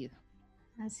compartido.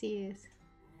 Así es.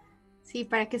 Sí,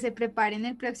 para que se preparen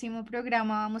el próximo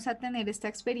programa vamos a tener esta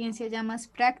experiencia ya más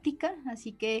práctica,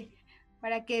 así que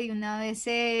para que de una vez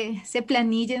se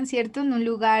planillen, ¿cierto? En un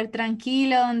lugar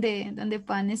tranquilo donde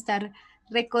puedan estar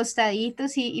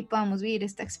recostaditos y podamos vivir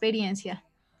esta experiencia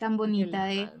tan bonita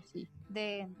Relajado, sí.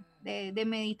 de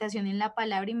meditación en la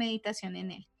palabra y meditación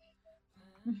en él.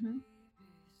 Ujú.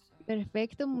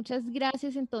 Perfecto, muchas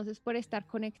gracias entonces por estar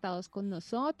conectados con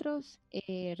nosotros.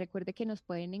 Recuerde que nos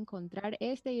pueden encontrar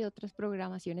este y otras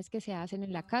programaciones que se hacen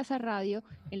en la Casa Radio,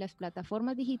 en las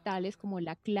plataformas digitales como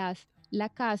La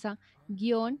Casa,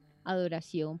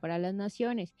 Adoración para las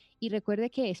Naciones. Y recuerde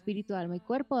que Espíritu, Alma y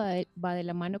Cuerpo va de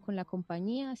la mano con la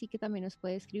compañía, así que también nos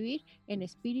puede escribir en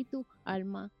espíritu,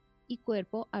 alma y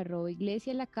cuerpo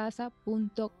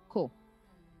 @iglesialacasa.co.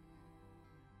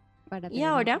 Para Y tener un...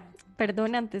 ahora,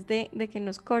 perdón, antes de que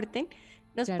nos corten,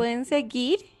 nos Claro. pueden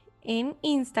seguir en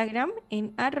Instagram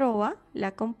en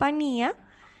 @la compañía,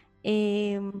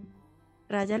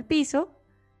 raya al piso,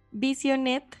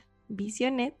 Visionet.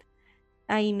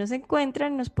 Ahí nos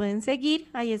encuentran, nos pueden seguir,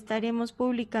 ahí estaremos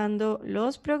publicando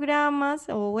los programas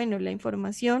o bueno, la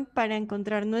información para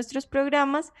encontrar nuestros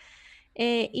programas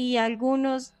y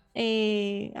algunas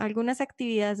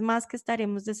actividades más que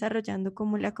estaremos desarrollando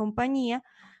como la compañía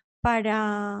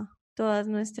para todas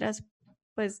nuestros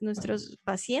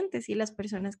pacientes y las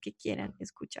personas que quieran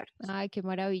escucharnos. Ay, qué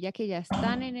maravilla que ya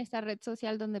están en esta red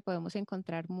social donde podemos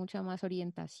encontrar mucha más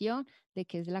orientación de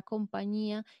qué es la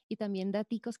compañía y también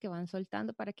daticos que van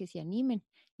soltando para que se animen.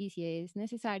 Y si es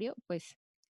necesario, pues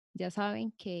ya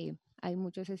saben que hay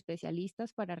muchos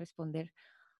especialistas para responder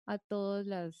a todas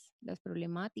las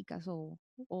problemáticas o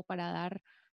para dar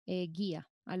guía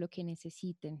a lo que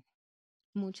necesiten.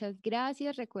 Muchas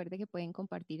gracias. Recuerde que pueden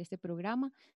compartir este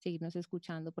programa, seguirnos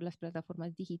escuchando por las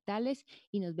plataformas digitales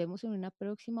y nos vemos en una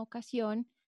próxima ocasión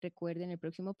Recuerden, el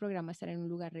próximo programa estará en un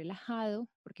lugar relajado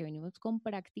porque venimos con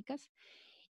prácticas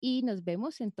y nos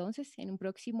vemos entonces en un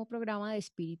próximo programa de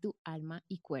Espíritu, Alma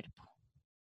y Cuerpo.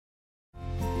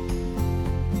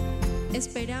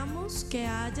 Esperamos que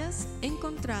hayas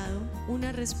encontrado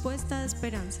una respuesta de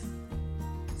esperanza.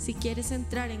 Si quieres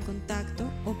entrar en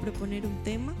contacto o proponer un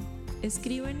tema,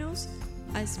 escríbenos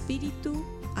a espíritu,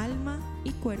 alma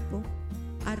y cuerpo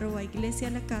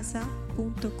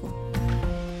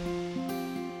 @iglesialacasa.com.